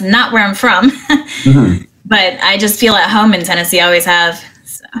though that's not where I'm from. But I just feel at home in Tennessee. I always have.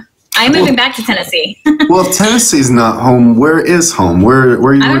 So I'm moving back to Tennessee. Well, if Tennessee's not home, where is home? Where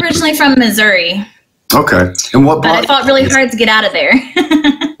are you? I'm originally from Missouri. Okay, and what? But I fought really hard to get out of there.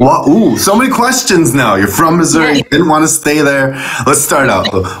 Well, ooh, so many questions now. You're from Missouri. You didn't want to stay there. Let's start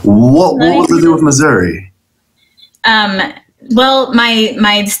out. What was to do with Missouri? Well,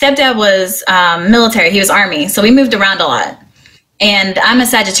 my stepdad was military. He was Army, so we moved around a lot. And I'm a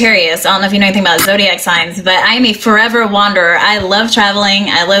Sagittarius. I don't know if you know anything about zodiac signs, but I am a forever wanderer. I love traveling.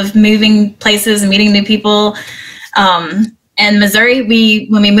 I love moving places and meeting new people. And Missouri,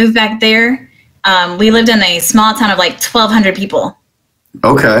 when we moved back there, we lived in a small town of like 1,200 people.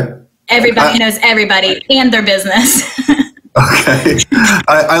 Okay. Everybody knows everybody and their business. Okay.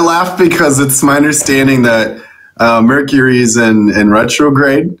 I laugh because it's my understanding that Mercury's in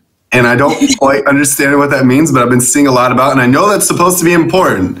retrograde. And I don't quite understand what that means, but I've been seeing a lot about it. And I know that's supposed to be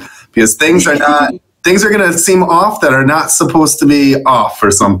important because things are going to seem off that are not supposed to be off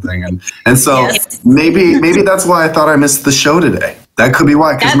or something. And so maybe that's why I thought I missed the show today. That could be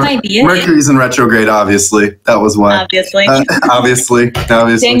why. Because Mercury's in retrograde, obviously. That was why. Obviously.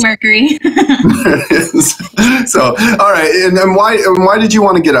 Dang Mercury. So, all right. And why did you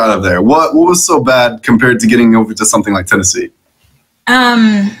want to get out of there? What was so bad compared to getting over to something like Tennessee?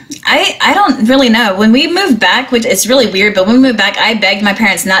 I don't really know. When we moved back, which is really weird, but when we moved back, I begged my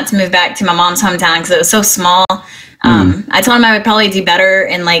parents not to move back to my mom's hometown because it was so small. I told them I would probably do better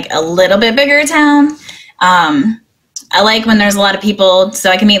in like a little bit bigger town. I like when there's a lot of people, so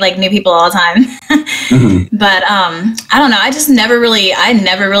I can meet like new people all the time. But I don't know. I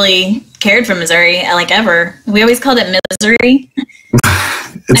never really cared for Missouri, like ever. We always called it Missouri.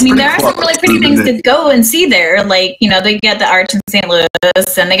 I mean, there are some really pretty things to go and see there. Like, you know, they get the Arch in St. Louis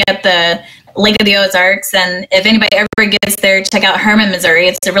and they get the Lake of the Ozarks. And if anybody ever gets there, check out Herman, Missouri.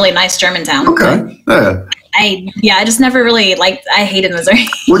 It's a really nice German town. Okay. Yeah. I just never really I hated Missouri.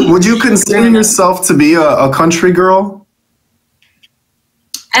 Would you consider yourself to be a country girl?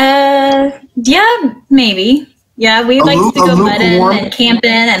 Yeah, maybe. Yeah, we like to go mudding and camping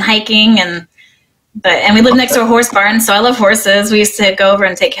and hiking and we live next to a horse barn, so I love horses. We used to go over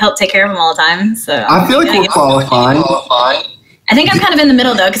and help take care of them all the time. So I feel like we're qualifying. I think I'm kind of in the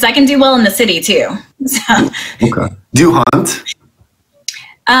middle though, because I can do well in the city too. So. Okay. Do you hunt?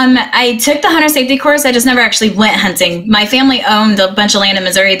 I took the hunter safety course. I just never actually went hunting. My family owned a bunch of land in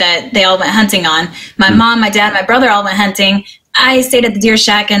Missouri that they all went hunting on. My mom, my dad, my brother all went hunting. I stayed at the deer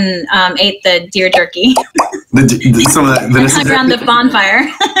shack and ate the deer jerky. Some of that around the bonfire.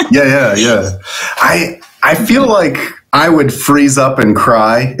 Yeah. I feel like I would freeze up and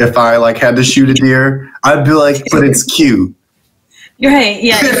cry if I had to shoot a deer. I'd be like, but it's cute. You're right.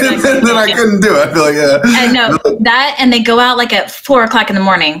 Yeah. Exactly. Then I couldn't do it. I feel like, yeah. I know that, and they go out at 4 o'clock in the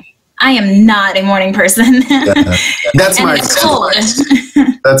morning. I am not a morning person. That's my excuse.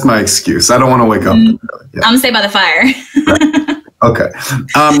 That's my excuse. I don't want to wake up. Yeah. I'm gonna stay by the fire. Okay.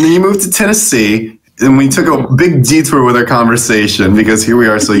 Then you moved to Tennessee, and we took a big detour with our conversation because here we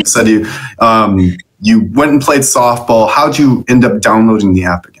are. So you said you went and played softball. How'd you end up downloading the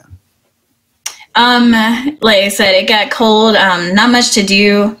app again? Like I said, it got cold. Not much to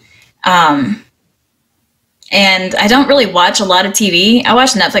do. And I don't really watch a lot of TV. I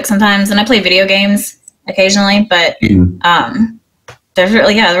watch Netflix sometimes, and I play video games occasionally. But there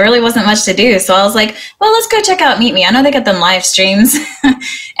really wasn't much to do. So I was like, well, let's go check out Meet Me. I know they got them live streams.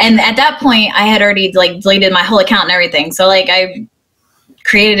 And at that point, I had already deleted my whole account and everything. So I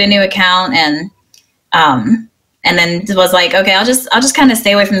created a new account and then was like, okay, I'll just kind of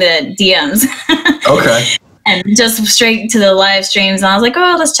stay away from the DMs. Okay. And just straight to the live streams. And I was like,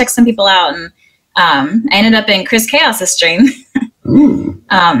 oh, let's check some people out. And I ended up in Chris Chaos's stream.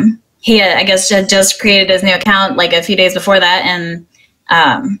 He had, I guess, just created his new account a few days before that. And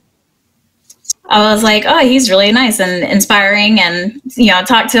I was like, oh, he's really nice and inspiring. And, I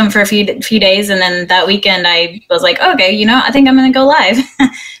talked to him for a few days. And then that weekend I was like, okay, I think I'm going to go live.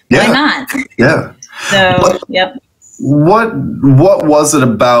 Why not? Yeah. So, yep. What was it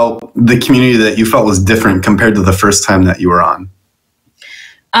about the community that you felt was different compared to the first time that you were on?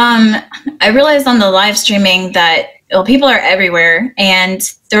 I realized on the live streaming that people are everywhere, and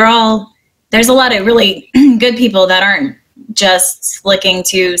there's a lot of really good people that aren't just looking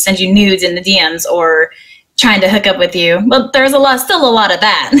to send you nudes in the DMs or trying to hook up with you. Well, there's still a lot of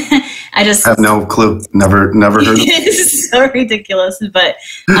that. I have no clue. Never heard of it. It's so ridiculous, but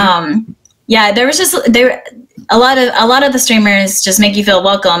yeah, there was a lot of the streamers just make you feel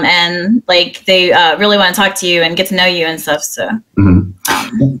welcome, and like they really want to talk to you and get to know you and stuff. So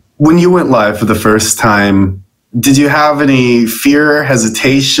when you went live for the first time, did you have any fear,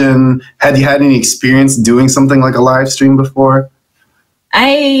 hesitation? Had you had any experience doing something like a live stream before?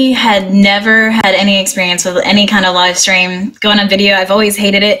 I had never had any experience with any kind of live stream. Going on video, I've always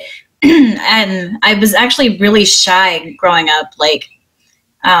hated it. And I was actually really shy growing up. Like,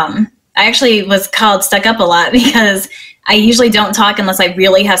 I actually was called stuck up a lot because I usually don't talk unless I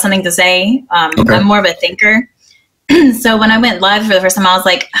really have something to say. Okay. I'm more of a thinker. So when I went live for the first time, I was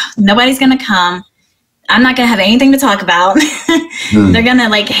like, nobody's going to come. I'm not going to have anything to talk about. They're going to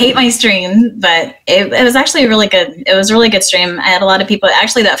like hate my stream, but it was actually really good. It was a really good stream. I had a lot of people.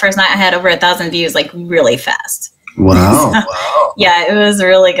 Actually, that first night I had over 1,000 views, like really fast. Wow. So, yeah, it was a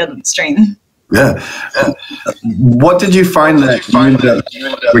really good stream. Yeah. What did you find that you ended up,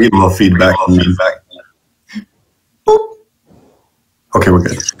 we're getting a little feedback. Boop. Okay, we're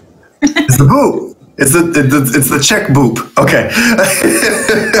good. It's the boop. It's the check boop. Okay.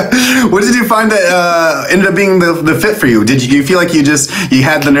 What did you find that ended up being the fit for you? Did you feel like you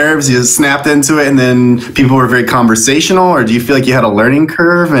had the nerves, you snapped into it, and then people were very conversational, or do you feel like you had a learning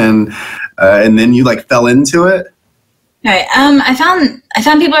curve and then you like fell into it? Right. I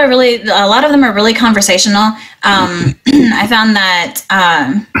found people are really, a lot of them are really conversational. I found that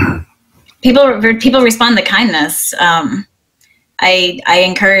people respond to kindness. I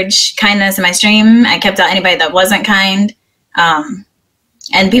encourage kindness in my stream. I kept out anybody that wasn't kind.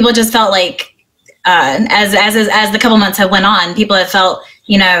 And people just felt like, as the couple months have went on, people have felt,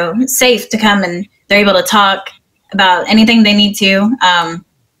 safe to come, and they're able to talk about anything they need to.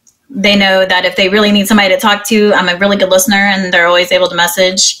 They know that if they really need somebody to talk to, I'm a really good listener, and they're always able to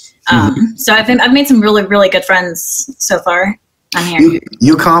message. So I've made some really, really good friends so far on here.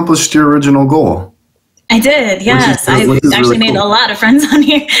 You accomplished your original goal. I did, yes. I actually made a lot of friends on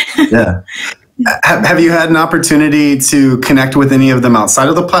here. Yeah. Have you had an opportunity to connect with any of them outside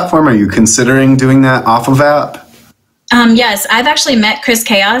of the platform? Are you considering doing that off of app? Yes, I've actually met Chris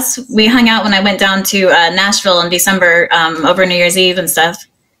Chaos. We hung out when I went down to Nashville in December over New Year's Eve and stuff.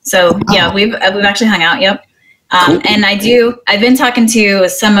 So yeah, we've actually hung out. Yep. Cool. And I've been talking to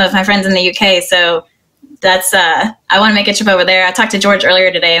some of my friends in the UK. So that's, I want to make a trip over there. I talked to George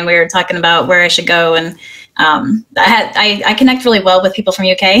earlier today, and we were talking about where I should go. And I connect really well with people from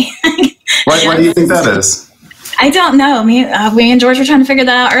UK. Why do you think that is? I don't know. Me and George were trying to figure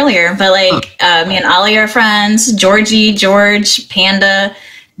that out earlier. But like, me and Ollie are friends. Georgie, George, Panda,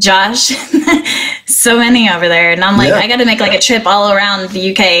 Josh, so many over there. And I'm like, I got to make like a trip all around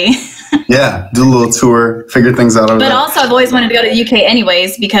the UK. Yeah, do a little tour, figure things out over there. But also, I've always wanted to go to the UK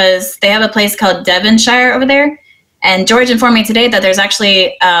anyways, because they have a place called Devonshire over there. And George informed me today that there's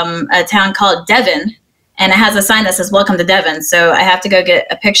actually a town called Devon, and it has a sign that says "Welcome to Devon." So I have to go get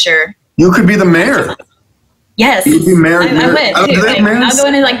a picture. You could be the mayor. Yes, you'd be mayor. I would. I'll go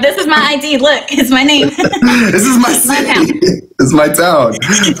in and like, this is my ID. Look, it's my name. This is my city. It's my town.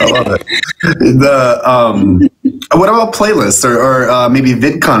 I love it. What about playlists or maybe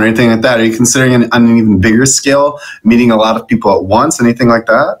VidCon or anything like that? Are you considering on an even bigger scale, meeting a lot of people at once, anything like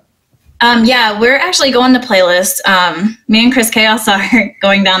that? Yeah, we're actually going to Playlist. Me and Chris Chaos are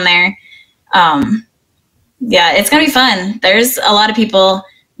going down there. Yeah, it's going to be fun. There's a lot of people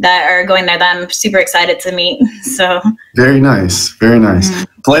that are going there that I'm super excited to meet. So very nice, very nice.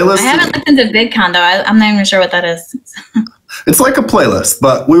 Playlist. I haven't listened to VidCon though. I'm not even sure what that is. It's like a playlist,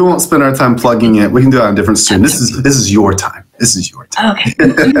 but we won't spend our time plugging it. We can do it on a different stream. This is your time. This is your time. Okay.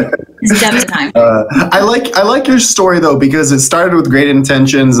 It's definitely time. I like your story though, because it started with great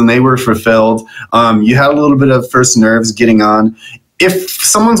intentions and they were fulfilled. You had a little bit of first nerves getting on. If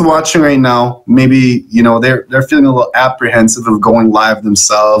someone's watching right now, maybe they're feeling a little apprehensive of going live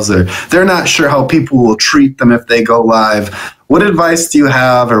themselves, or they're not sure how people will treat them if they go live. What advice do you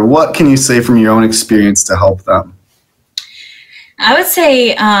have, or what can you say from your own experience to help them? I would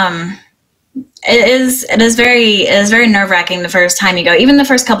say it is very nerve-wracking the first time you go. Even the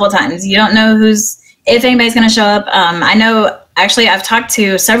first couple of times, you don't know if anybody's going to show up. I know actually I've talked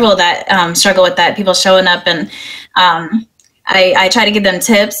to several that struggle with that, people showing up, and I try to give them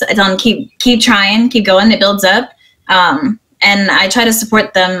tips. I tell them keep trying, keep going. It builds up, and I try to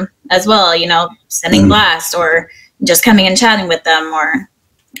support them as well. Sending blasts or just coming and chatting with them. Or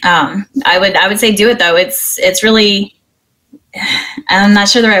I would say do it though. It's really, I'm not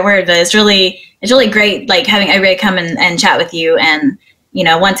sure the right word, but it's really great. Like having everybody come and chat with you and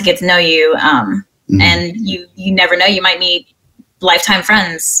want to get to know you. And you never know, you might meet lifetime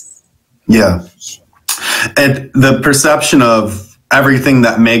friends. Yeah. And the perception of everything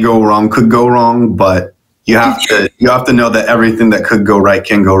that may go wrong could go wrong, but you have to know that everything that could go right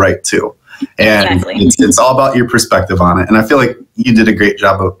can go right too. And Exactly. it's all about your perspective on it. And I feel like you did a great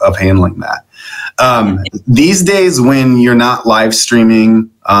job of handling that. These days when you're not live streaming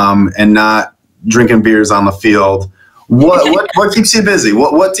and not drinking beers on the field, what keeps you busy?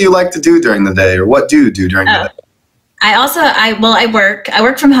 What do you like to do during the day, or what do you do during the day? I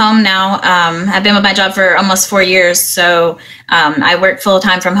work from home now. I've been with my job for almost 4 years. So I work full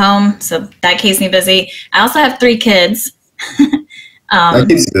time from home. So that keeps me busy. I also have 3 kids. That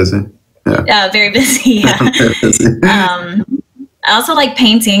keeps you busy. Yeah. Very busy. Yeah. Very busy. I also like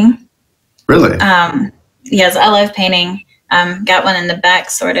painting. Really? Yes, I love painting. Got one in the back,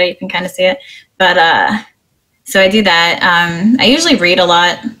 sort of. You can kind of see it. But so I do that. I usually read a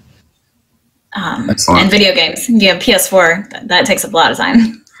lot. Excellent. And video games. Yeah, PS4. That takes up a lot of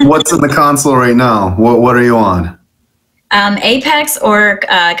time. What's in the console right now? What are you on? Apex or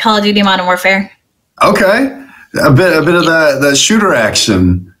Call of Duty Modern Warfare. Okay, a bit of that shooter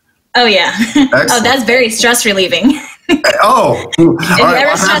action. Oh yeah. Oh, that's very stress relieving. Oh, all right,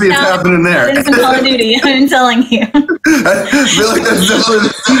 I'm happy it's happening there. It's Call of Duty. I'm telling you. I feel like that's definitely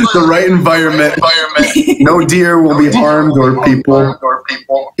the right environment. No deer will be harmed or people.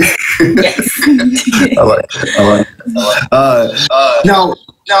 Yes. I like it. Now.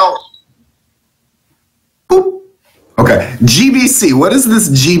 Boop. Okay, GBC. What is this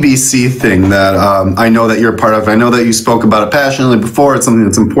GBC thing that I know that you're a part of? I know that you spoke about it passionately before. It's something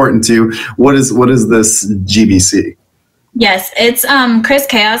that's important to you. What is this GBC? Yes, it's Chris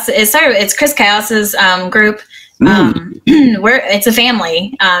Chaos. It's Chris Chaos's group. It's a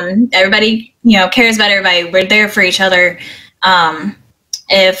family. Everybody, cares about everybody. We're there for each other.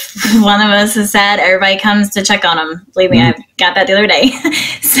 If one of us is sad, everybody comes to check on them. Believe me, I got that the other day.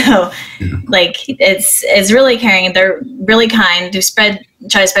 So, it's really caring. They're really kind. Try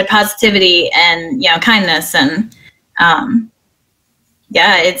to spread positivity and kindness, and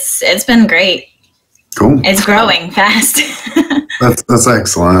it's been great. Cool. It's growing fast. That's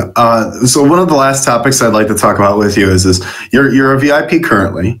excellent. So one of the last topics I'd like to talk about with you is you're a VIP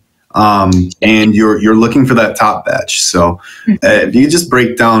currently. And you're looking for that top badge. So if you just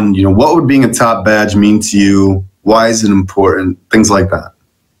break down, what would being a top badge mean to you? Why is it important? Things like that.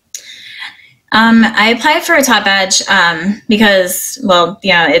 I applied for a top badge because,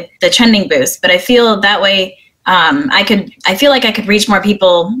 the trending boost. But I feel that way I feel like I could reach more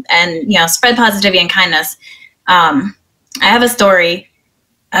people and spread positivity and kindness. I have a story.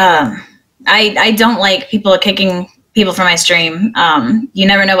 I don't like people kicking people from my stream. You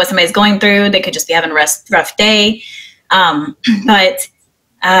never know what somebody's going through. They could just be having a rough day. But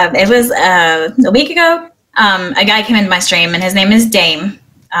it was a week ago. A guy came into my stream, and his name is Dame.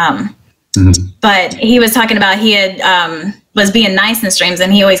 But he was talking about he had was being nice in streams,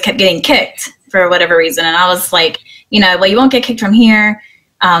 and he always kept getting kicked for whatever reason. And I was like, well, you won't get kicked from here.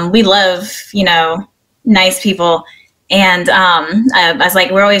 We love, nice people. And I was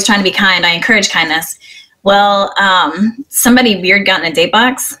like, we're always trying to be kind. I encourage kindness. Well, somebody weird got in a date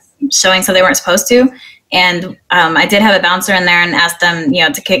box showing so they weren't supposed to. And I did have a bouncer in there and asked them,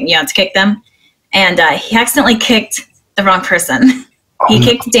 to kick them. And he accidentally kicked the wrong person. He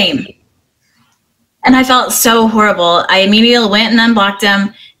kicked Dame. And I felt so horrible. I immediately went and unblocked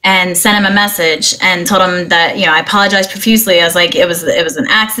him and sent him a message and told him that, I apologized profusely. I was like, it was an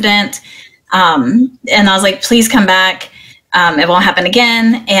accident. And I was like, please come back. It won't happen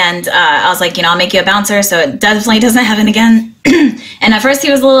again. And I was like, I'll make you a bouncer so it definitely doesn't happen again. And at first he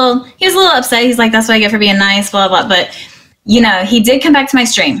was a little upset. He's like, that's what I get for being nice, blah, blah. But, he did come back to my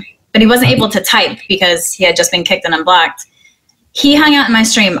stream, but he wasn't able to type because he had just been kicked and unblocked. He hung out in my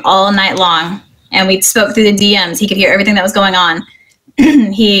stream all night long, and we spoke through the DMs. He could hear everything that was going on.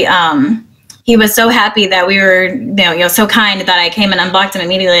 He was so happy that we were, so kind that I came and unblocked him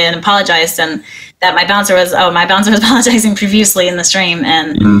immediately and apologized, and that my bouncer was apologizing profusely in the stream.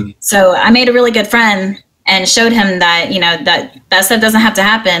 And so I made a really good friend and showed him that, that stuff doesn't have to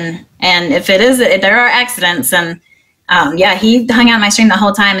happen. And if there are accidents, and he hung out in my stream the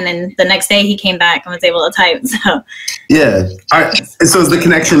whole time. And then the next day he came back and was able to type. So yeah. All right. So is the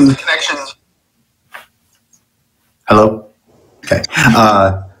connection? Hello? Okay.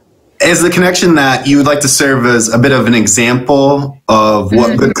 Is the connection that you would like to serve as a bit of an example of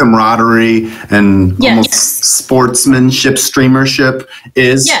what good camaraderie and almost sportsmanship, streamership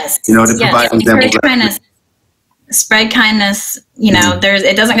is? Yes. To provide an example. Kindness, spread kindness.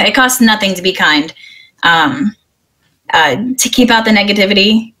 It costs nothing to be kind. To keep out the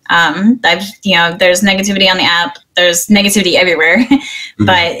negativity. There's negativity on the app. There's negativity everywhere.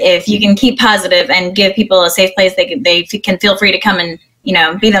 But if you can keep positive and give people a safe place, they can feel free to come and,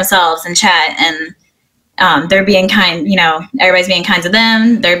 be themselves and chat. And they're being kind, everybody's being kind to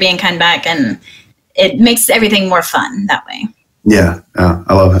them, they're being kind back, and it makes everything more fun that way. Yeah,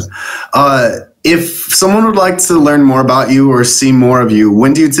 I love it. If someone would like to learn more about you or see more of you,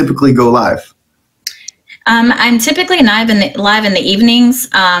 when do you typically go live? I'm typically live in the evenings,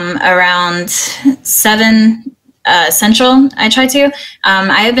 around 7 Central. I try to.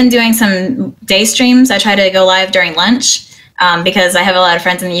 I have been doing some day streams. I try to go live during lunch because I have a lot of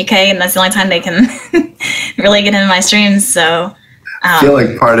friends in the UK, and that's the only time they can really get into my streams. So I feel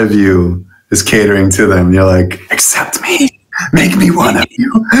like part of you is catering to them. You're like, accept me. Make me one of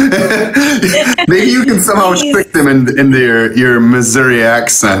you. Maybe you can somehow trick them into your Missouri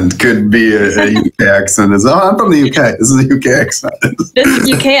accent. Could be a UK accent. I'm from the UK. This is a UK accent. This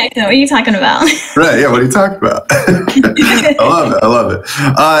is UK accent. What are you talking about? Right. Yeah. What are you talking about? I love it.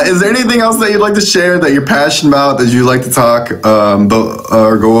 Is there anything else that you'd like to share that you're passionate about that you'd like to talk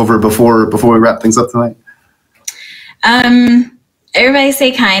or go over before we wrap things up tonight? Everybody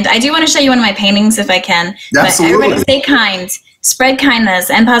stay kind. I do want to show you one of my paintings if I can. Absolutely. But everybody stay kind. Spread kindness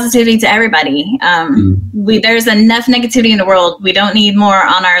and positivity to everybody. There's enough negativity in the world. We don't need more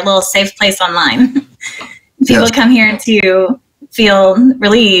on our little safe place online. People come here to feel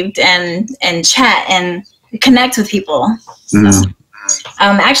relieved and chat and connect with people.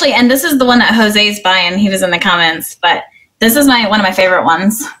 Actually, and this is the one that Jose's buying. He was in the comments, but this is one of my favorite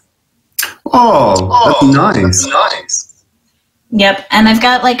ones. Oh, that's nice. Yep, and I've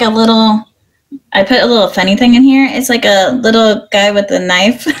got like I put a little funny thing in here. It's like a little guy with a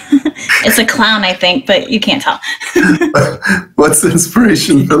knife. It's a clown, I think, but you can't tell. What's the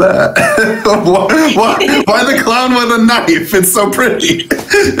inspiration for that? Why the clown with a knife? It's so pretty.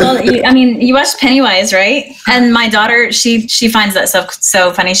 Well, you watched Pennywise, right? And my daughter, she finds that stuff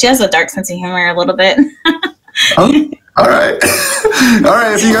so funny. She has a dark sense of humor a little bit. Oh. All right.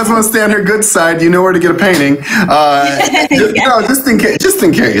 If you guys want to stay on her good side, you know where to get a painting. Just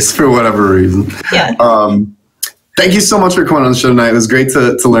in case, for whatever reason. Yeah. Thank you so much for coming on the show tonight. It was great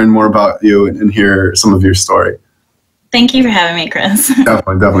to learn more about you and hear some of your story. Thank you for having me, Chris.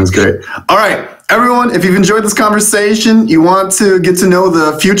 Definitely. It's great. All right, everyone, if you've enjoyed this conversation, you want to get to know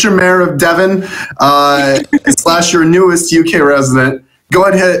the future mayor of Devon / your newest UK resident, go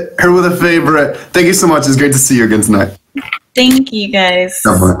ahead and hit her with a favorite. Thank you so much. It's great to see you again tonight. Thank you, guys.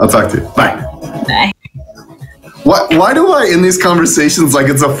 Definitely. I'll talk to you. Bye. Bye. Why do I end these conversations like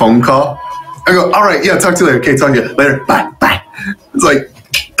it's a phone call? I go, all right, yeah, talk to you later. Okay, talk to you later. Bye. It's like,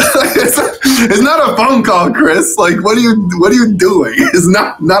 it's not a phone call, Chris. Like, what are you doing? It's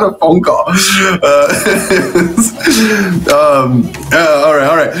not a phone call.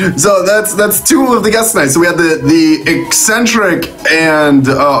 All right. So that's two of the guests tonight. So we had the eccentric and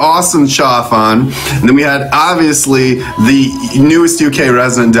awesome Chaff on, and then we had obviously the newest UK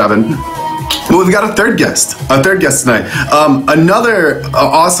resident, Devon. Well, we've got a third guest tonight. Another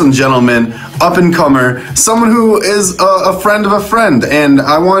awesome gentleman, up-and-comer, someone who is a friend of a friend, and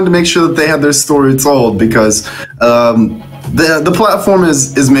I wanted to make sure that they had their story told because the platform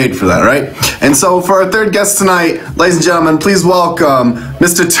is made for that, right? And so for our third guest tonight, ladies and gentlemen, please welcome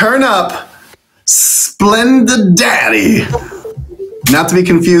Mr. Turn Up, Splendid Daddy. Not to be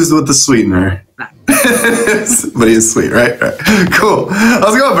confused with the sweetener. But he is sweet, right? Cool.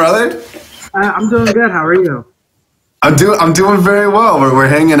 How's it going, brother? I'm doing good. How are you? I'm doing very well. We're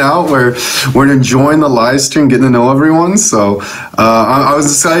hanging out. We're enjoying the live stream, getting to know everyone. So I was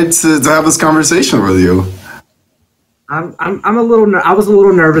excited to have this conversation with you. I was a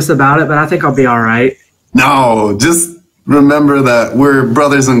little nervous about it, but I think I'll be all right. No, just remember that we're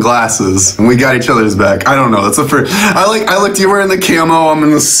brothers in glasses and we got each other's back. I don't know. I looked. You were in the camo. I'm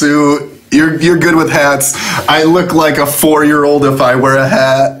in the suit. You're good with hats. I look like a 4-year-old if I wear a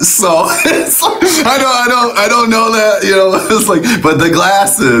hat. So I don't know that, it's like, but the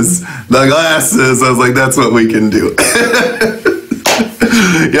glasses, I was like, that's what we can do.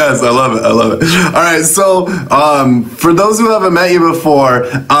 Yes, I love it. All right, so for those who haven't met you before,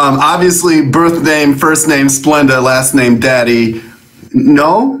 obviously birth name, first name Splenda, last name Daddy.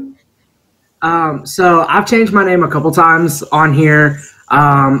 No? So I've changed my name a couple times on here.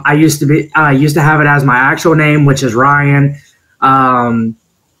 I used to have it as my actual name, which is Ryan. And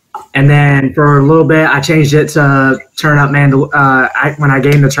then for a little bit, I changed it to Turn Up when I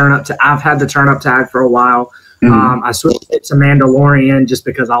gained the Turn Up, I've had the Turn Up tag for a while. Mm-hmm. I switched it to Mandalorian just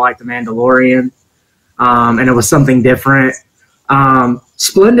because I like the Mandalorian. And it was something different.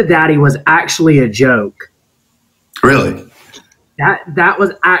 Splendid Daddy was actually a joke. Really? That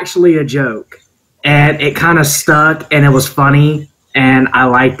was actually a joke. And it kind of stuck and it was funny. And I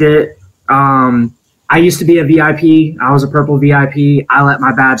liked it. I used to be a VIP. I was a purple VIP. I let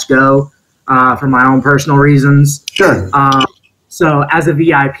my badge go. for my own personal reasons. Sure. So as a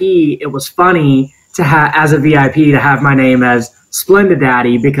VIP, it was funny to have my name as Splendid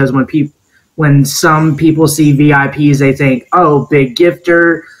Daddy, because when some people see VIPs, they think, oh, big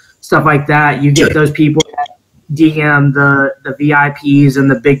gifter, stuff like that. You get those people that DM the VIPs and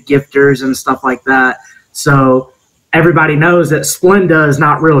the big gifters and stuff like that. So everybody knows that Splenda is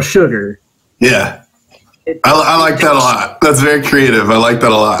not real sugar. Yeah. I like that a lot. That's very creative. I like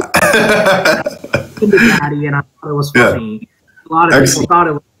that a lot. Daddy, and I thought it was funny. Yeah. A lot of people thought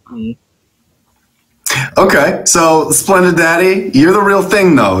it was funny. Okay, so Splendid Daddy, you're the real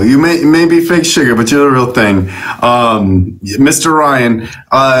thing, though. You may be fake sugar, but you're the real thing. Mr. Ryan,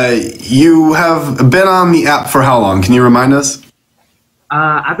 you have been on the app for how long? Can you remind us?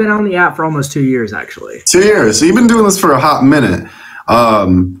 I've been on the app for almost 2 years, actually. 2 years. So you've been doing this for a hot minute.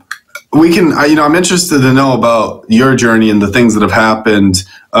 I'm interested to know about your journey and the things that have happened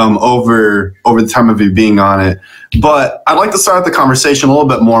over the time of you being on it. But I'd like to start the conversation a little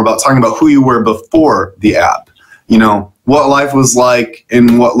bit more about talking about who you were before the app. You know, what life was like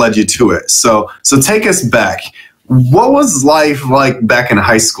and what led you to it. So take us back. What was life like back in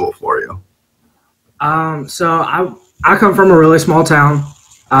high school for you? So I come from a really small town.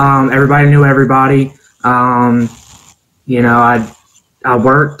 Everybody knew everybody. I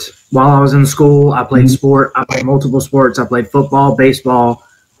worked while I was in school. I played sport. I played multiple sports. I played football, baseball,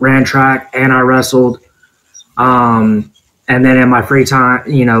 ran track, and I wrestled. And then in my free time,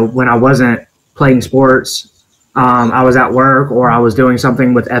 when I wasn't playing sports, I was at work or I was doing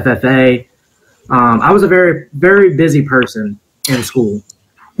something with FFA. I was a very, very busy person in school.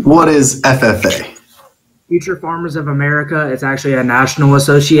 What is FFA? Future Farmers of America. It's actually a national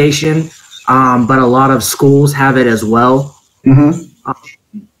association, but a lot of schools have it as well. Mm-hmm.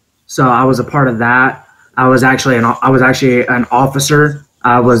 So I was a part of that. I was actually an officer.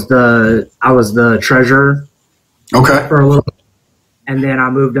 I was the treasurer. Okay. For a little bit. And then I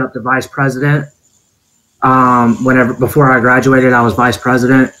moved up to vice president. Before I graduated, I was vice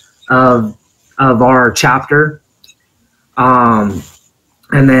president of our chapter.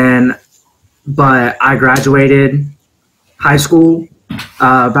 But I graduated high school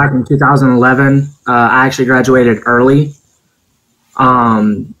back in 2011. I actually graduated early.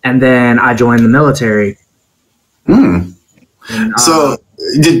 And then I joined the military. And, so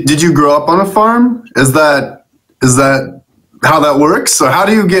did you grow up on a farm? Is that how that works? So how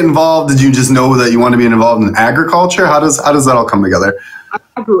do you get involved? Did you just know that you want to be involved in agriculture? How does that all come together?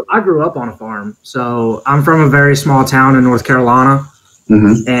 I grew up on a farm. So I'm from a very small town in North Carolina.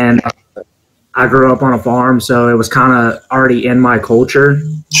 Mm-hmm. And I grew up on a farm, so it was kind of already in my culture.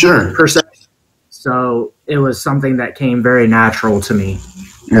 Sure. Per se. So it was something that came very natural to me.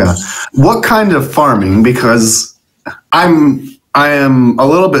 Yeah. What kind of farming? Because I am a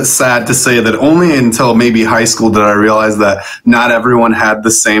little bit sad to say that only until maybe high school did I realize that not everyone had the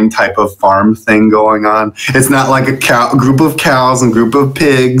same type of farm thing going on. It's not like a group of cows and group of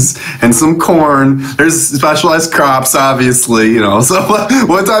pigs and some corn. There's specialized crops, obviously, So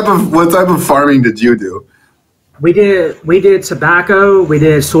what type of farming did you do? We did tobacco, we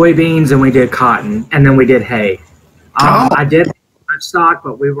did soybeans, and we did cotton, and then we did hay. I did livestock,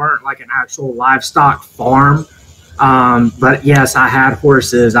 but we weren't like an actual livestock farm. But yes, I had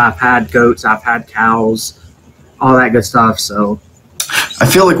horses, I've had goats, I've had cows, all that good stuff. So I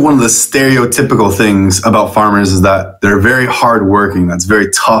feel like one of the stereotypical things about farmers is that they're very hardworking. That's very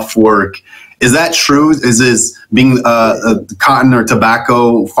tough work. Is that true? Is being a cotton or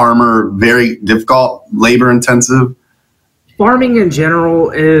tobacco farmer very difficult, labor intensive? Farming in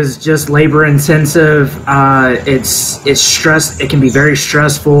general is just labor intensive. It's stress. It can be very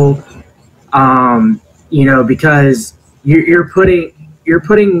stressful. Because you're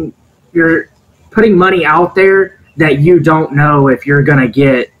putting money out there that you don't know if you're gonna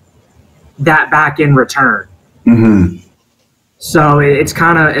get that back in return. Mm-hmm. So it's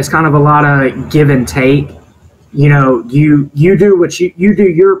kind of a lot of give and take. You do what you do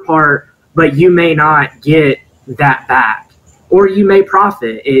your part, but you may not get that back, or you may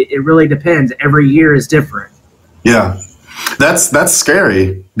profit. It really depends. Every year is different. Yeah, that's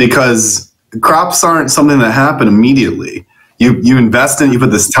scary because crops aren't something that happen immediately. You invest in, you put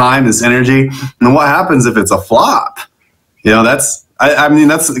this time, this energy, and what happens if it's a flop? That's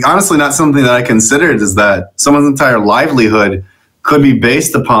honestly not something that I considered, is that someone's entire livelihood could be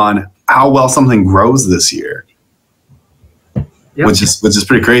based upon how well something grows this year. Yep. Which is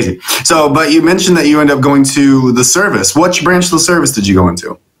pretty crazy. So, but you mentioned that you ended up going to the service. Which branch of the service did you go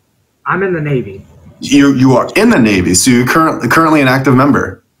into? I'm in the Navy. You are in the Navy, so you're currently an active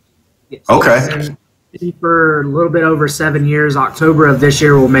member. Yes. Okay. for a little bit over 7 years. October of this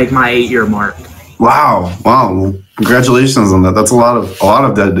year will make my 8-year mark. Wow. Well, congratulations on that. That's a lot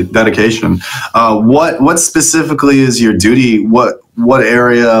of dedication. What specifically is your duty? What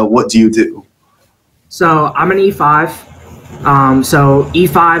area? What do you do? So I'm an E5. So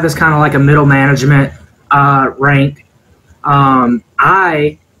E5 is kind of like a middle management rank.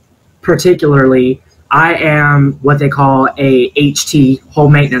 I am what they call a HT, whole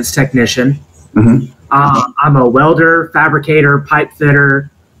maintenance technician. Mm-hmm. I'm a welder, fabricator, pipe fitter,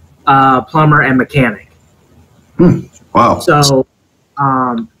 plumber, and mechanic. Wow. So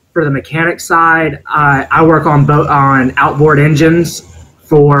for the mechanic side, I work on outboard engines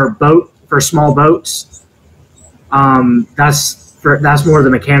for small boats. That's more of the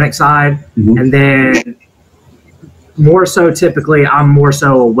mechanic side. Mm-hmm. And then more so typically I'm more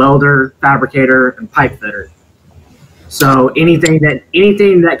so a welder, fabricator, and pipe fitter. So anything that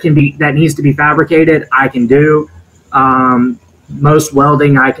needs to be fabricated, I can do. Most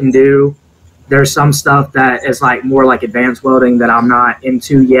welding I can do. There's some stuff that is more like advanced welding that I'm not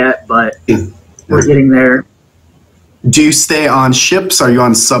into yet, but we're getting there. Do you stay on ships? Are you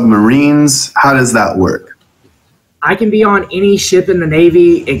on submarines? How does that work? I can be on any ship in the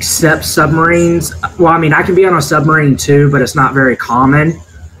Navy except submarines. Well, I mean, I can be on a submarine too, but it's not very common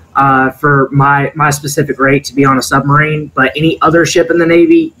for my specific rate to be on a submarine. But any other ship in the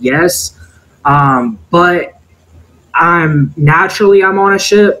Navy, yes. But I'm on a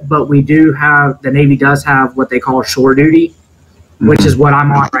ship, but the Navy does have what they call shore duty, which is what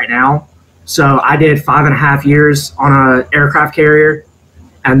I'm on right now. So I did 5.5 years on an aircraft carrier,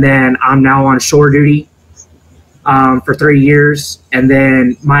 and then I'm now on shore duty for 3 years. And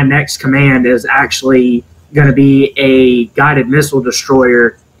then my next command is actually going to be a guided missile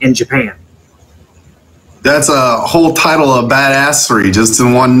destroyer in Japan. That's a whole title of badassery just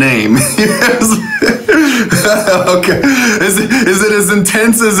in one name. Okay. Is it as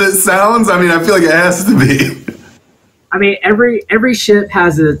intense as it sounds? I mean, I feel like it has to be. I mean, every ship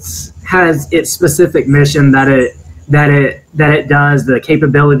has its specific mission that it does, the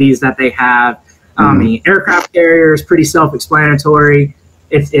capabilities that they have. I mean, aircraft carrier is pretty self-explanatory.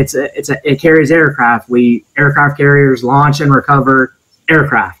 It carries aircraft. Aircraft carriers launch and recover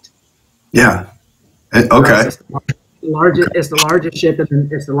aircraft. Yeah. Okay. It's the largest ship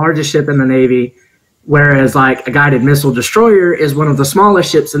in the Navy, whereas like a guided missile destroyer is one of the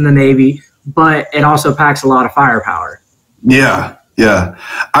smallest ships in the Navy, but it also packs a lot of firepower. Yeah. Yeah.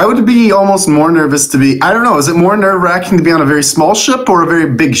 I would be almost more nervous to be, I don't know, is it more nerve-wracking to be on a very small ship or a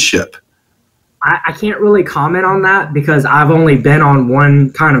very big ship? I can't really comment on that because I've only been on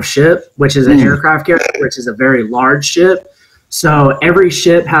one kind of ship, which is an aircraft carrier, which is a very large ship. So every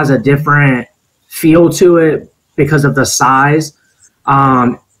ship has a different feel to it because of the size.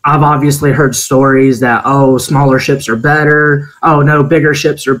 I've obviously heard stories that, smaller ships are better. Oh, no, bigger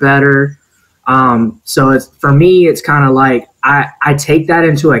ships are better. So for me, it's kind of like I take that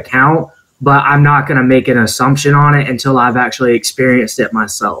into account, but I'm not going to make an assumption on it until I've actually experienced it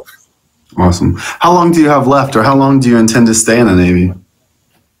myself. Awesome. How long do you have left, or how long do you intend to stay in the Navy?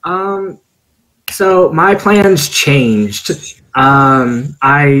 So my plans changed. When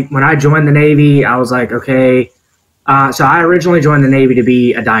I joined the Navy, I was like, okay. So I originally joined the Navy to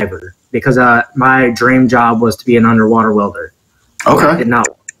be a diver because my dream job was to be an underwater welder. Okay.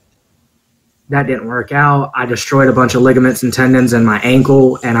 That didn't work out. I destroyed a bunch of ligaments and tendons in my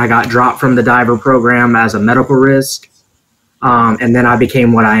ankle, and I got dropped from the diver program as a medical risk. And then I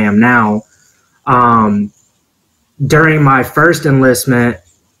became what I am now. During my first enlistment,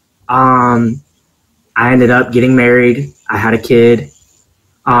 I ended up getting married. I had a kid.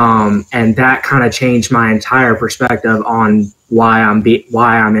 And that kind of changed my entire perspective on why I'm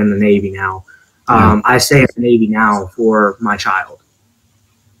in the Navy now. I stay in the Navy now for my child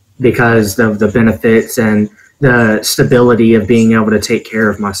because of the benefits and the stability of being able to take care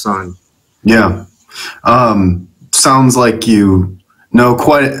of my son. Yeah. Sounds like you know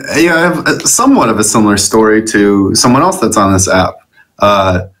I have somewhat of a similar story to someone else that's on this app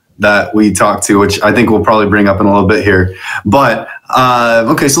that we talked to, which I think we'll probably bring up in a little bit here. But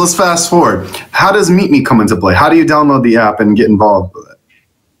okay, so let's fast forward. How does Meet Me come into play? How do you download the app and get involved with it?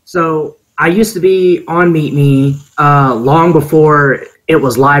 So I used to be on Meet Me long before it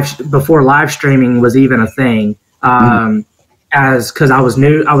was before live streaming was even a thing. Because I was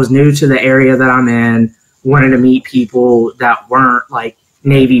new to the area that I'm in. Wanted to meet people that weren't like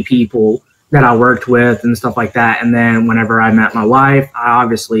Navy people that I worked with and stuff like that. And then whenever I met my wife, I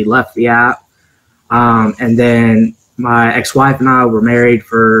obviously left the app. And then my ex-wife and I were married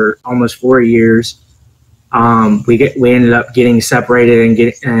for almost 4 years. We ended up getting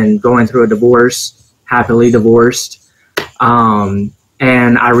separated and going through a divorce. happily divorced.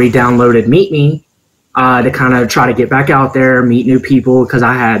 And I re-downloaded Meet Me to kind of try to get back out there, meet new people, because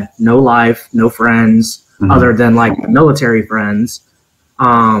I had no life, no friends other than like military friends.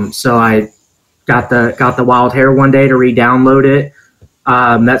 So I got the wild hair one day to re-download it.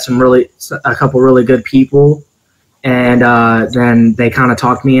 Met a couple really good people, and then they kind of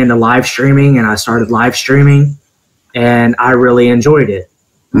talked me into live streaming, and I started live streaming, and I really enjoyed it.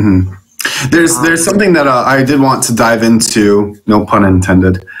 Mm-hmm. There's something that I did want to dive into, no pun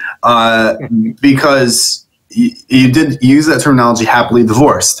intended, because you did use that terminology, happily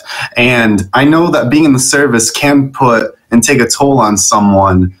divorced. And I know that being in the service can put and take a toll on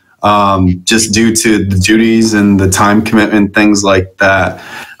someone just due to the duties and the time commitment, things like that.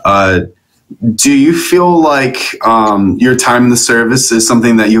 Do you feel like your time in the service is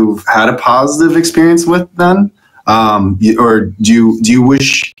something that you've had a positive experience with then? Or do you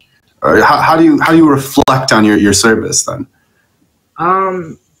wish... Or how do you reflect on your service then?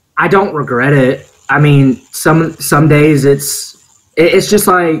 I don't regret it. I mean, some days it's just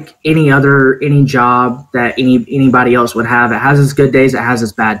like any job that anybody else would have. It has its good days. It has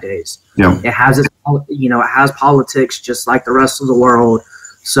its bad days. Yeah. It has it has politics just like the rest of the world.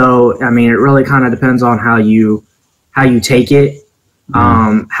 So I mean, it really kind of depends on how you take it,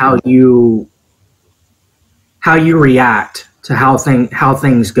 how you react to how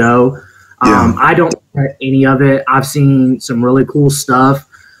things go. I don't regret any of it. I've seen some really cool stuff.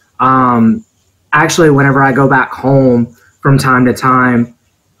 Actually, whenever I go back home from time to time,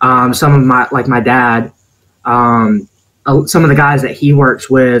 some of my dad, some of the guys that he works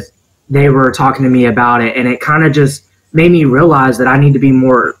with, they were talking to me about it, and it kind of just made me realize that I need to be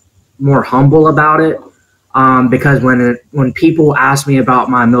more humble about it. Because when people ask me about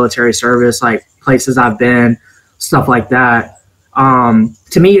my military service, like places I've been, stuff like that,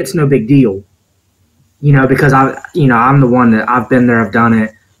 to me it's no big deal, because I'm the one that I've been there, I've done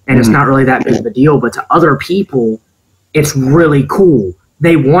it, and it's not really that big of a deal. But to other people, it's really cool.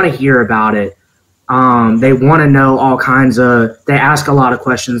 They want to hear about it. They want to know all kinds of. They ask a lot of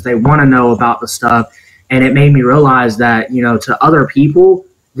questions. They want to know about the stuff, and it made me realize that to other people,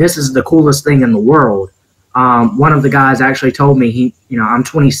 this is the coolest thing in the world. One of the guys actually told me I'm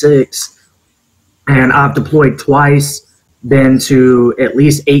 26. And I've deployed twice, been to at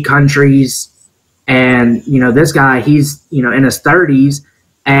least 8 countries. And, this guy, he's, in his 30s,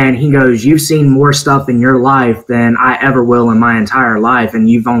 and he goes, "You've seen more stuff in your life than I ever will in my entire life, and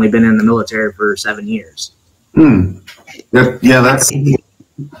you've only been in the military for 7 years." Yeah, that's...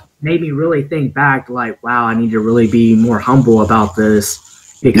 Made me really think back, like, wow, I need to really be more humble about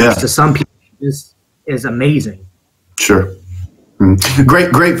this, because to some people, this is amazing. Sure.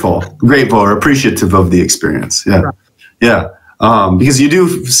 Grateful or appreciative of the experience. Yeah. Right. Yeah. Because you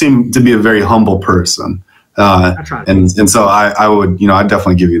do seem to be a very humble person. I try. And so I would, I'd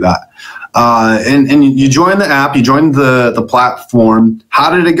definitely give you that. And you joined the app, you joined the platform. How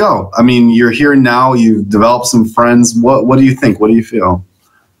did it go? I mean, you're here now, you've developed some friends. What do you think? What do you feel?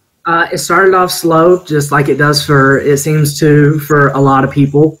 It started off slow, just like it seems to for a lot of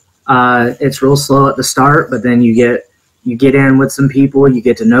people. It's real slow at the start, but then you get in with some people, you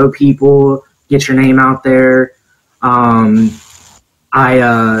get to know people, get your name out there. I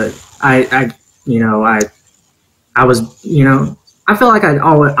feel like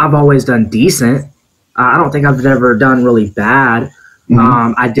I've always done decent. I don't think I've ever done really bad.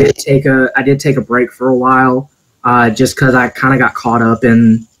 I did take a break for a while, just because I kind of got caught up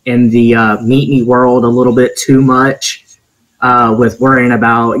in the Meet Me world a little bit too much, with worrying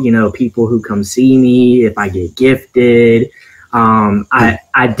about people who come see me, if I get gifted.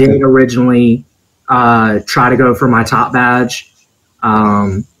 I did originally try to go for my top badge,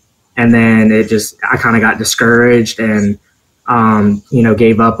 and then I kind of got discouraged and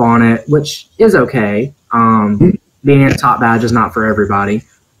gave up on it, which is okay. Being a top badge is not for everybody,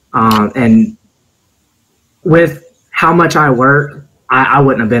 and with how much I work, I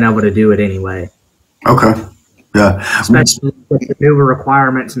wouldn't have been able to do it anyway. Okay. Yeah. Especially with the newer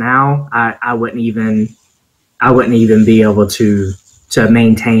requirements now, I wouldn't even be able to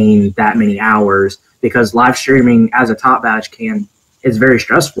maintain that many hours, because live streaming as a top badge is very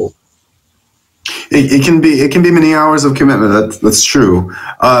stressful. It can be many hours of commitment. That's true.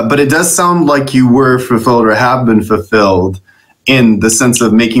 But it does sound like you were fulfilled or have been fulfilled in the sense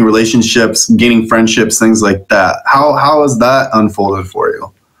of making relationships, gaining friendships, things like that. How has that unfolded for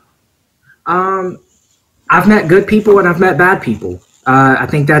you? I've met good people and I've met bad people. I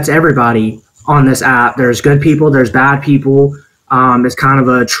think that's everybody on this app. There's good people, there's bad people. It's kind of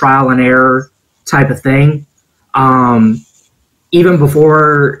a trial and error type of thing. even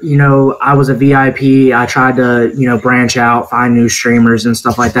before, I was a VIP, I tried to, branch out, find new streamers and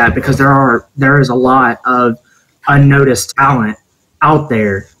stuff like that, because there is a lot of unnoticed talent out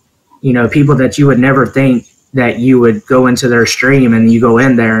there. People that you would never think that you would go into their stream, and you go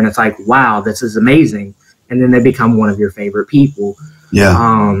in there and it's like, wow, this is amazing. And then they become one of your favorite people.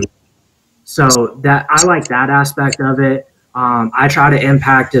 Yeah. So that I like that aspect of it. I try to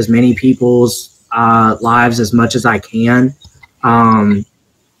impact as many people's lives as much as I can. I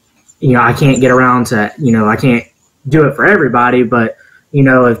can't get around to, I can't do it for everybody, but,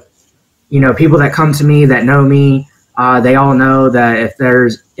 if, people that come to me that know me, they all know that if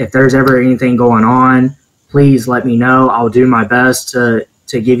there's ever anything going on, please let me know. I'll do my best to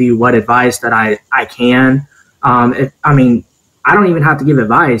give you what advice that I can. I don't even have to give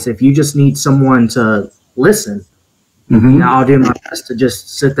advice. If you just need someone to listen, I'll do my best to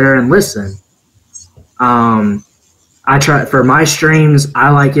just sit there and listen. I try for my streams. I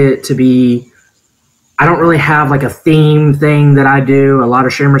like it to be, I don't really have like a theme thing that I do. A lot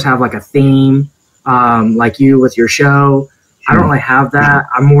of streamers have like a theme, like you with your show. I don't really have that.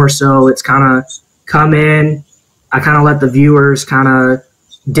 I'm more so, it's kind of come in. I kind of let the viewers kind of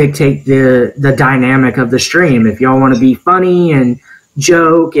dictate the dynamic of the stream. If y'all want to be funny and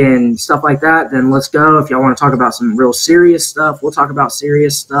joke and stuff like that, then let's go. If y'all want to talk about some real serious stuff, we'll talk about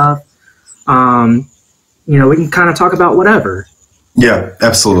serious stuff. We can kind of talk about whatever. Yeah,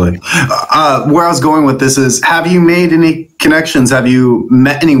 absolutely. Where I was going with this is, have you made any connections? Have you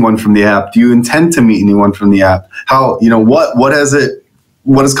met anyone from the app? Do you intend to meet anyone from the app? How, what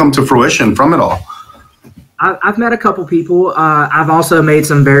has come to fruition from it all? I've met a couple people. I've also made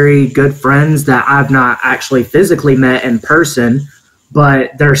some very good friends that I've not actually physically met in person,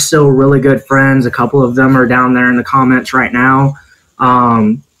 but they're still really good friends. A couple of them are down there in the comments right now.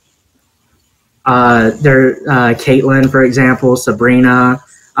 They're Caitlin, for example, Sabrina,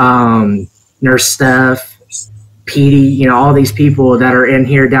 Nurse Steph, Petey, all these people that are in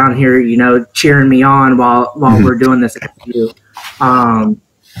here, down here, cheering me on while we're doing this interview.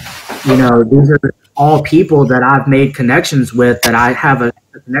 These are all people that I've made connections with, that I have a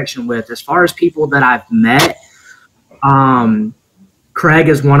connection with. As far as people that I've met, Craig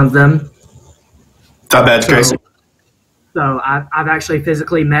is one of them. Not bad, Chris. So I've actually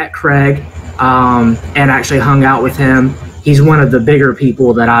physically met Craig and actually hung out with him. He's one of the bigger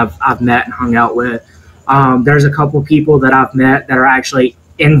people that I've met and hung out with. There's a couple people that I've met that are actually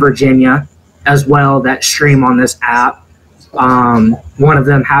in Virginia as well that stream on this app. One of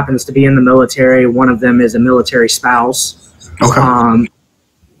them happens to be in the military. One of them is a military spouse. Okay.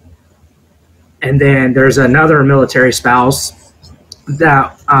 And then there's another military spouse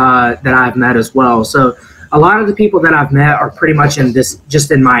that I've met as well. So a lot of the people that I've met are pretty much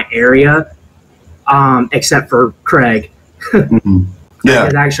just in my area, except for Craig. Mm-hmm. Yeah.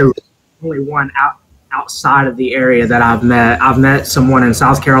 There's actually only one outside of the area that I've met. I've met someone in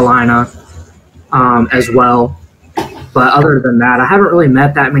South Carolina as well. But other than that, I haven't really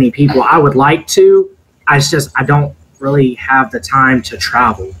met that many people. I would like to. I don't really have the time to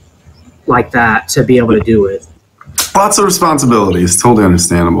travel like that to be able to do it. Lots of responsibilities. Totally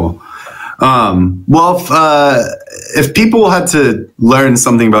understandable. If people had to learn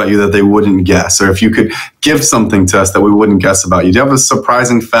something about you that they wouldn't guess, or if you could give something to us that we wouldn't guess about you, do you have a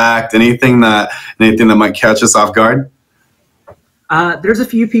surprising fact, anything that might catch us off guard? There's a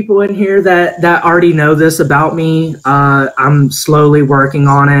few people in here that already know this about me. I'm slowly working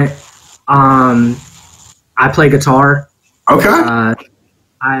on it. I play guitar. Okay.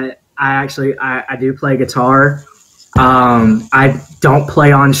 I do play guitar. I don't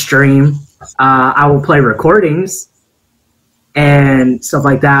play on stream. I will play recordings and stuff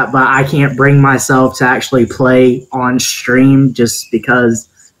like that, but I can't bring myself to actually play on stream just because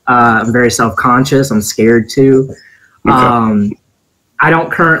I'm very self-conscious. I'm scared to. Okay. I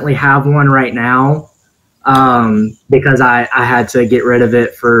don't currently have one right now because I had to get rid of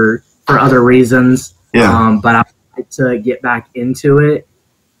it for other reasons. Yeah. But I like to get back into it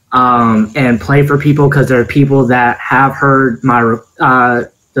and play for people, because there are people that have heard my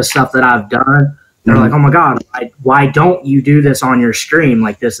the stuff that I've done. They're like, oh my God, why don't you do this on your stream?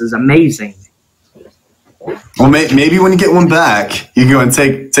 Like, this is amazing. Well, maybe when you get one back, you can go and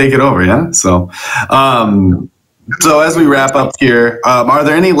take it over, yeah? So as we wrap up here, are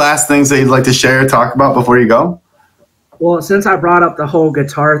there any last things that you'd like to share or talk about before you go? Well, since I brought up the whole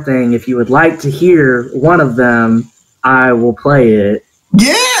guitar thing, if you would like to hear one of them, I will play it.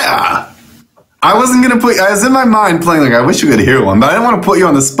 Yeah! I was in my mind playing, like, I wish you could hear one, but I didn't want to put you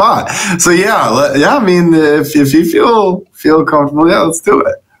on the spot. So I mean, if you feel comfortable, yeah, let's do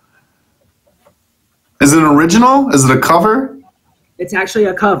it. Is it an original? Is it a cover? It's actually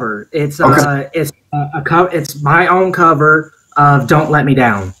a cover. It's Okay. It's my own cover of "Don't Let Me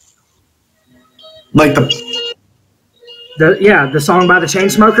Down." Like the The song by the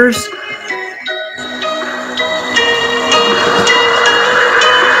Chainsmokers.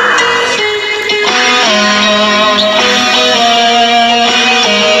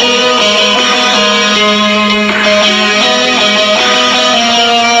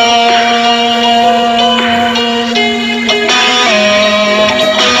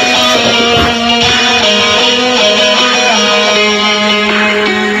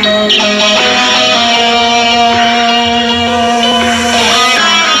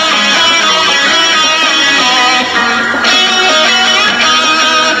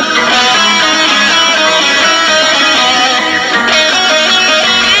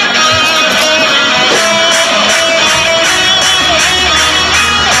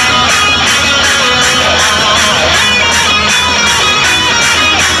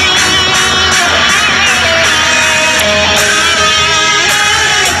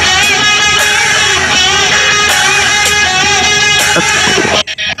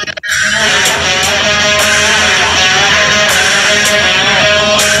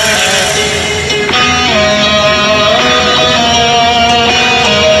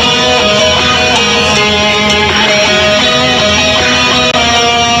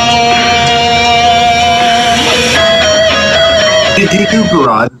 Did you do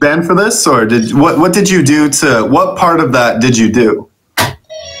GarageBand for this, or what did you do to what part of that did you do?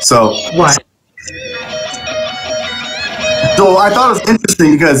 So What? So I thought it was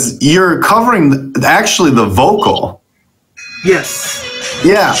interesting because you're covering actually the vocal. Yes.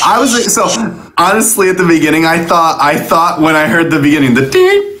 Yeah, I was so honestly at the beginning I thought when I heard the beginning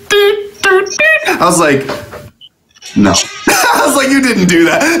I was like, no. I was like, you didn't do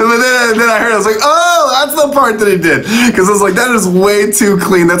that. And then I heard, I was like, oh, that's the part that he did. Because I was like, that is way too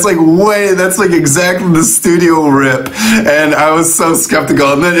clean. That's like exactly the studio rip. And I was so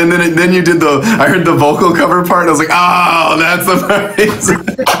skeptical. And then you did I heard the vocal cover part. And I was like, oh, that's the part.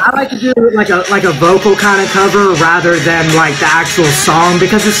 I like to do like a vocal kind of cover rather than like the actual song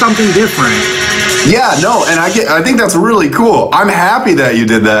because it's something different. Yeah, no, and I think that's really cool. I'm happy that you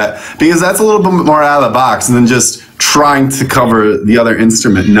did that because that's a little bit more out of the box than just trying to cover the other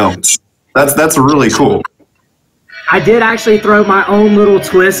instrument notes. That's really cool. I did actually throw my own little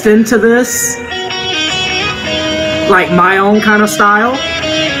twist into this, like my own kind of style.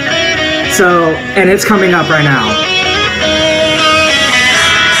 So, and it's coming up right now.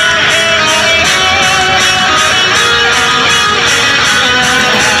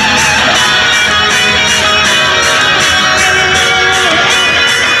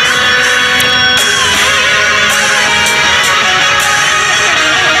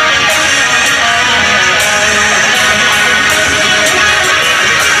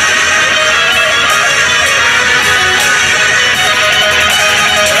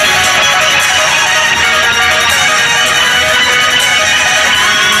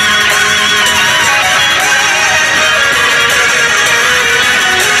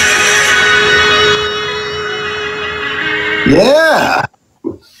 Yeah,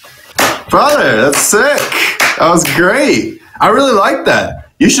 brother, that's sick. That was great. I really like that.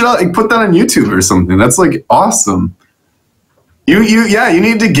 You should put that on YouTube or something. That's like awesome. You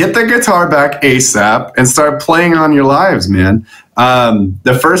need to get the guitar back ASAP and start playing on your lives, man.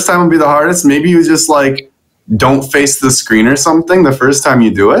 The first time will be the hardest. Maybe you just like don't face the screen or something the first time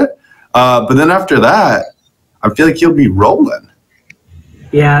you do it. But then after that, I feel like you'll be rolling.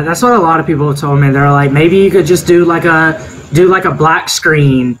 Yeah, that's what a lot of people have told me. They're like, maybe you could just do like a black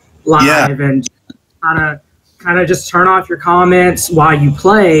screen live and kind of just turn off your comments while you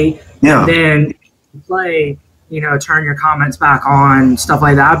play. Yeah. And then play, turn your comments back on, stuff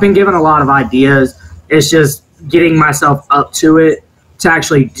like that. I've been given a lot of ideas. It's just getting myself up to it to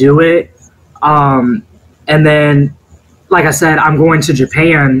actually do it. And then, like I said, I'm going to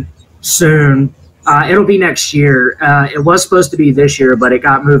Japan soon. It'll be next year. It was supposed to be this year, but it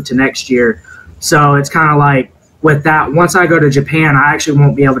got moved to next year. So it's kind of like with that, once I go to Japan, I actually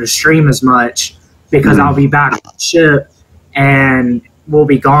won't be able to stream as much because I'll be back on the ship and we'll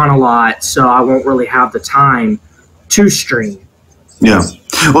be gone a lot. So I won't really have the time to stream. Yeah.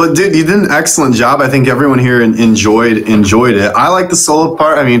 Well, dude, you did an excellent job. I think everyone here enjoyed it. I like the solo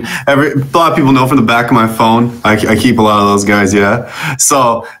part. I mean, a lot of people know from the back of my phone. I keep a lot of those guys, yeah.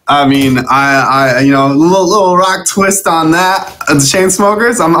 So, I mean, I little rock twist on that. The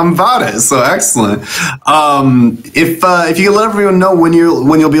Chainsmokers, I'm about it. So excellent. If you could let everyone know when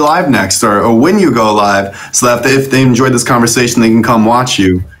you'll be live next, or when you go live, so that if they enjoyed this conversation, they can come watch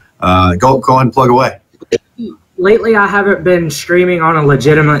you. Go ahead and plug away. lately I haven't been streaming on a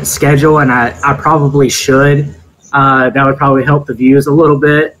legitimate schedule, and I probably should. That would probably help the views a little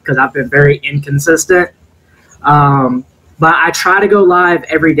bit because I've been very inconsistent. But I try to go live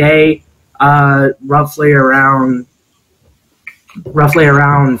every day, roughly around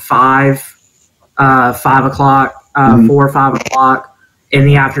 5 o'clock, 4 or 5 o'clock in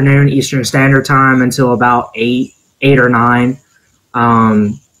the afternoon, Eastern Standard Time, until about 8 or 9.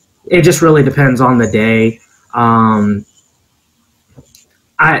 It just really depends on the day. I'm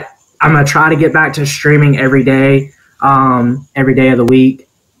gonna try to get back to streaming every day of the week,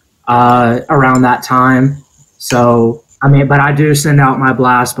 around that time. So, but I do send out my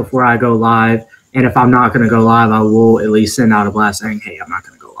blast before I go live. And if I'm not going to go live, I will at least send out a blast saying, hey, I'm not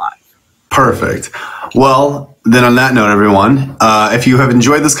going to go live. Perfect. Well, then on that note, everyone, if you have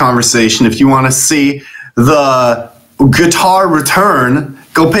enjoyed this conversation, if you want to see the guitar return,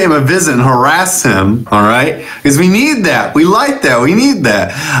 go pay him a visit and harass him, all right? Because we need that. We like that. We need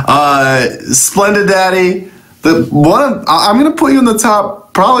that. Splendid Daddy, I'm going to put you in the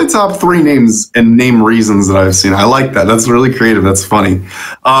probably top 3 names and name reasons that I've seen. I like that. That's really creative. That's funny.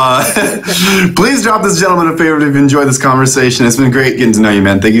 Please drop this gentleman a favorite if you enjoyed this conversation. It's been great getting to know you,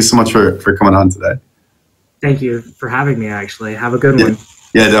 man. Thank you so much for coming on today. Thank you for having me, actually. Have a good one.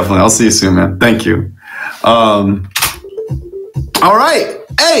 Yeah, definitely. I'll see you soon, man. Thank you. All right.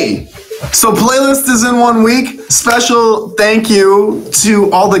 Hey, so playlist is in 1 week. Special thank you to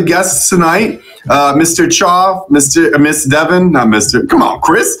all the guests tonight. Mr. Chaw, Miss Devin, not Mr. Come on,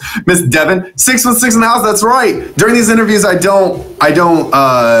 Chris, Miss Devin, 616 in the house. That's right. During these interviews, I don't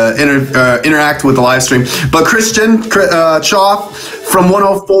interact with the live stream. But Christian Chaw from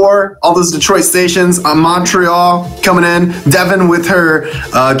 104, all those Detroit stations, Montreal coming in. Devin with her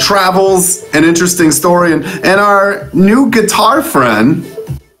travels, an interesting story, and our new guitar friend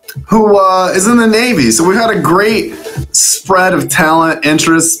who is in the Navy. So we've had a great spread of talent,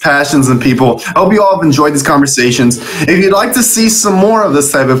 interests, passions, and people. I hope you all have enjoyed these conversations. If you'd like to see some more of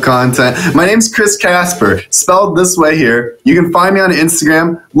this type of content, my name's Chris Casper, spelled this way here. You can find me on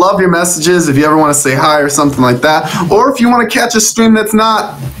Instagram. Love your messages if you ever want to say hi or something like that. Or if you want to catch a stream that's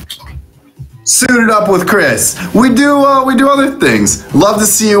not Suited Up with Chris. We do other things. Love to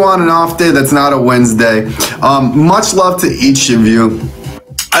see you on an off day that's not a Wednesday. Much love to each of you.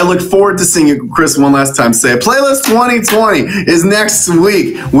 I look forward to seeing you, Chris, one last time say it. Playlist 2020 is next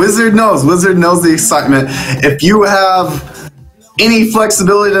week. Wizard knows the excitement. If you have any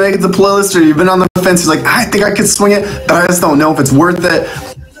flexibility to make it the playlist, or you've been on the fence, you're like, I think I could swing it, but I just don't know if it's worth it.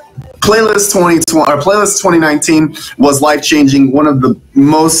 Playlist 2020 or Playlist 2019 was life-changing. One of the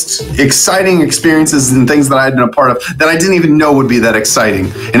most exciting experiences and things that I had been a part of that I didn't even know would be that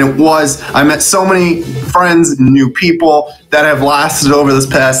exciting. And it was. I met so many friends, new people that have lasted over this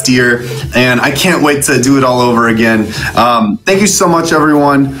past year, and I can't wait to do it all over again. Thank you so much,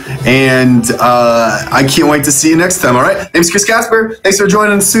 everyone, and I can't wait to see you next time. All right, name's Chris Casper. Thanks for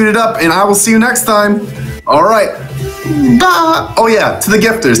joining Suited Up, and I will see you next time. All right. Bye. Oh yeah, to the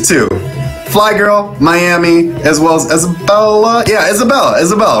gifters too. Fly Girl, Miami, as well as Isabella. Yeah,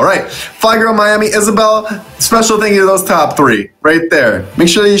 Isabella, right. Fly Girl, Miami, Isabella. Special thank you to those top 3 right there. Make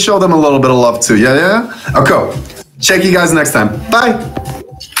sure you show them a little bit of love too. Yeah? Okay. Check you guys next time. Bye.